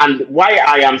 and why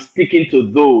I am sticking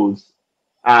to those,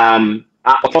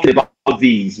 talking about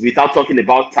these without talking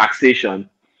about taxation,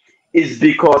 is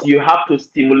because you have to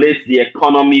stimulate the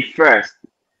economy first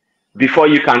before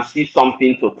you can see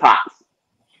something to tax.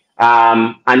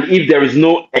 And if there is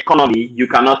no economy, you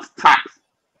cannot tax.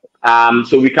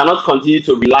 So we cannot continue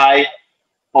to rely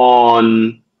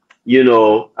on,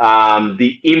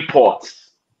 the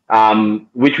imports,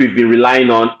 which we've been relying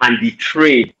on, and the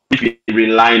trade, which we've been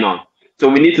relying on. So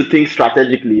we need to think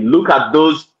strategically, look at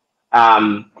those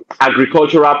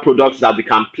agricultural products that we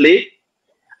can play,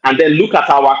 and then look at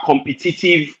our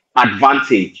competitive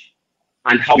advantage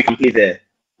and how we can play there.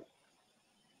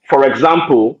 For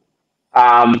example,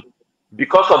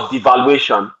 because of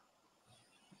devaluation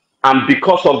and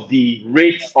because of the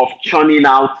rates of churning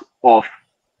out of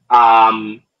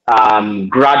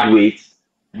graduates,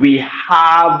 we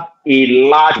have a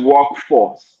large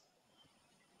workforce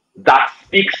that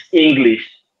speaks English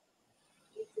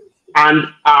and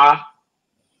are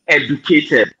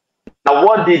educated. Now,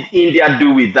 what did India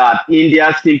do with that?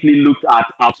 India simply looked at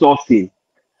outsourcing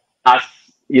as,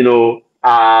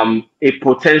 a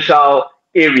potential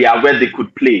area where they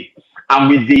could play. And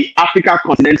with the Africa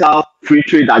Continental Free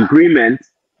Trade Agreement,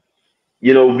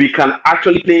 we can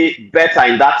actually play better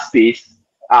in that space,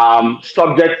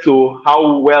 subject to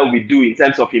how well we do in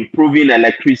terms of improving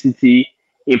electricity,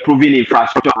 improving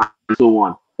infrastructure, and so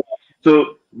on.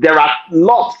 So there are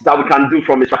lots that we can do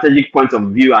from a strategic point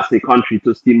of view as a country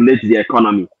to stimulate the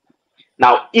economy.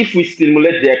 Now, if we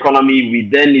stimulate the economy, we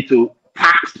then need to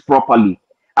tax properly.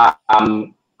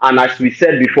 And as we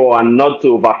said before, and not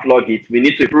to overflog it, we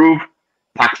need to improve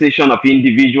taxation of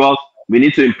individuals. We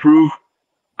need to improve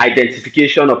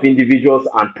identification of individuals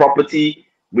and property.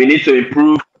 We need to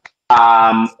improve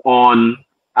on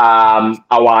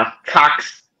our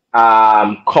tax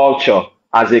culture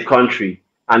as a country.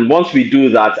 And once we do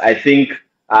that, I think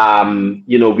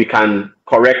we can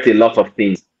correct a lot of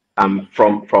things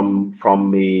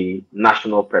from a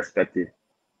national perspective.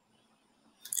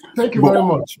 Thank you very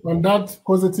much. On that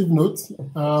positive note,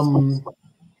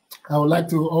 I would like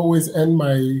to always end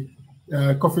my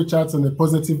coffee chats on a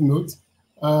positive note.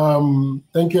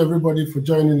 Thank you, everybody, for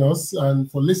joining us and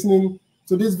for listening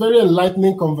to this very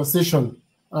enlightening conversation.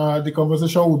 The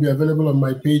conversation will be available on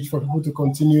my page for people to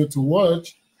continue to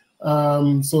watch.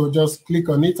 So just click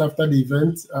on it after the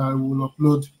event. We'll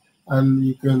upload and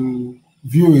you can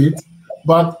view it.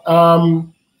 But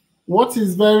what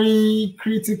is very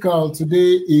critical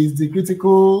today is the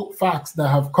critical facts that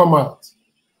have come out.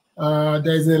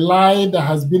 There is a lie that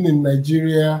has been in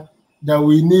Nigeria that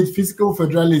we need fiscal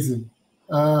federalism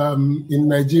in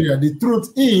Nigeria. The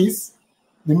truth is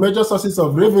the major sources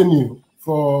of revenue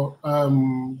for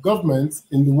governments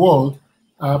in the world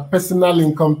are personal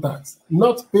income tax,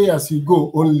 not pay as you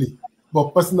go only,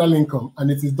 but personal income, and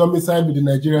it is domiciled with the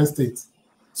Nigerian state.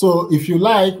 So if you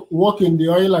like, work in the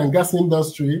oil and gas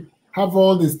industry, have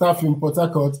all the staff in Port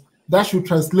Harcourt, that should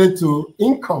translate to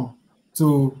income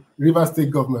to River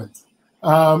State government.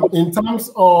 In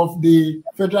terms of the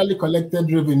federally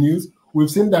collected revenues, we've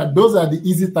seen that those are the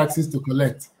easy taxes to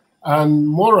collect. And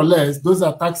more or less, those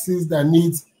are taxes that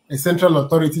need a central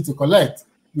authority to collect,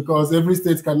 because every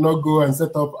state cannot go and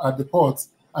set up at the port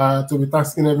to be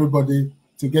taxing everybody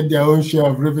to get their own share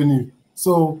of revenue.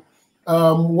 So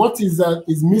what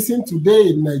is missing today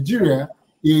in Nigeria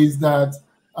is that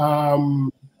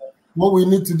what we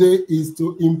need today is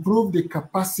to improve the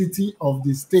capacity of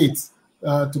the state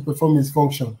to perform its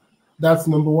function. That's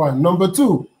number one. Number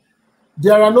two,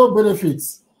 there are no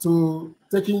benefits to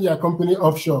taking your company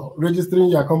offshore, registering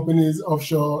your companies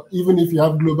offshore, even if you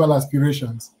have global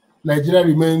aspirations. Nigeria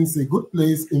remains a good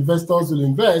place. Investors will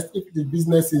invest if the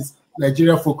business is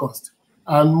Nigeria focused.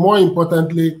 And more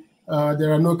importantly,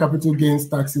 there are no capital gains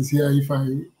taxes here, if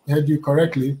I heard you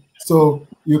correctly. So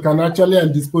you can actually,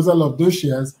 on disposal of those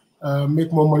shares,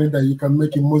 make more money than you can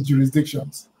make in most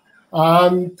jurisdictions.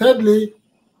 And thirdly,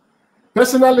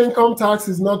 personal income tax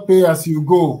is not pay as you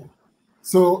go.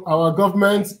 So our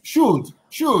government should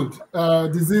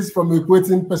desist from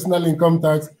equating personal income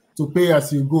tax to pay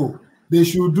as you go. They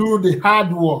should do the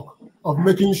hard work of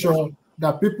making sure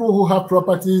that people who have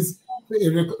properties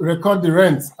record the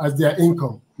rent as their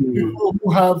income. People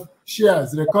who have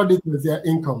shares record it as their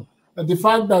income. The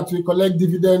fact that we collect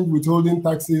dividend withholding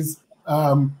taxes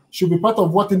should be part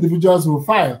of what individuals will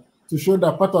file to show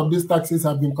that part of these taxes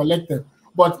have been collected.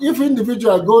 But if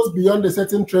individual goes beyond a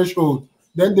certain threshold,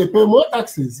 then they pay more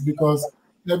taxes, because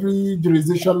every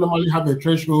jurisdiction normally have a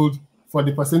threshold for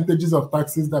the percentages of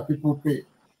taxes that people pay.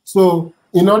 So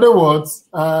in other words,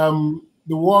 the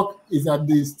work is at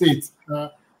the state.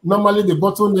 Normally the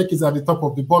bottleneck is at the top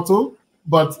of the bottle,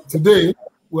 but today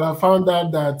we have found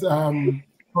out that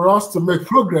for us to make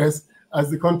progress as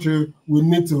the country, we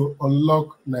need to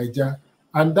unlock Niger.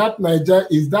 And that Niger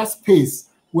is that space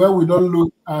where we don't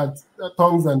look at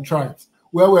tongues and tribes,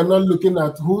 where we're not looking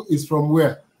at who is from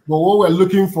where, but what we're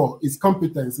looking for is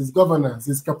competence, is governance,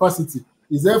 is capacity,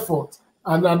 is effort.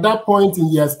 And at that point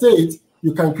in your state,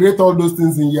 you can create all those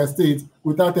things in your state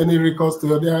without any recourse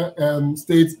to other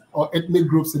states or ethnic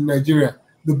groups in Nigeria.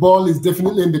 The ball is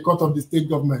definitely in the court of the state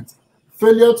government.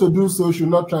 Failure to do so should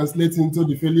not translate into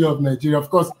the failure of Nigeria. Of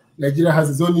course, Nigeria has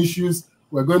its own issues.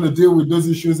 We're going to deal with those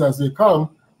issues as they come.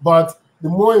 But the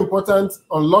more important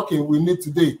unlocking we need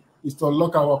today is to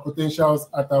unlock our potentials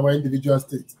at our individual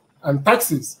states. And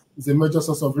taxes is a major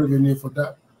source of revenue for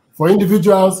that. For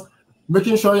individuals,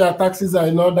 making sure your taxes are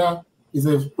in order is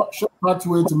a short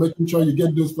pathway to making sure you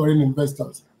get those foreign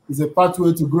investors. It's a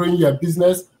pathway to growing your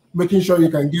business, making sure you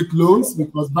can get loans,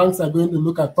 because banks are going to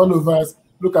look at turnovers,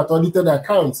 look at audited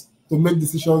accounts to make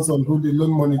decisions on who they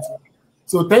loan money to.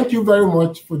 So thank you very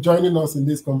much for joining us in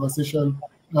this conversation.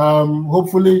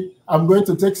 Hopefully, I'm going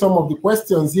to take some of the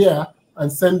questions here and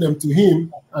send them to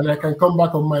him, and I can come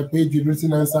back on my page with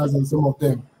written answers on some of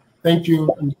them. Thank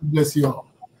you, and bless you all.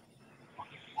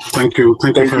 Thank you.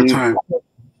 Thank you for your time.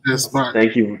 Yes, bye.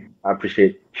 Thank you. I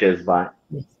appreciate it. Cheers. Bye.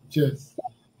 Cheers.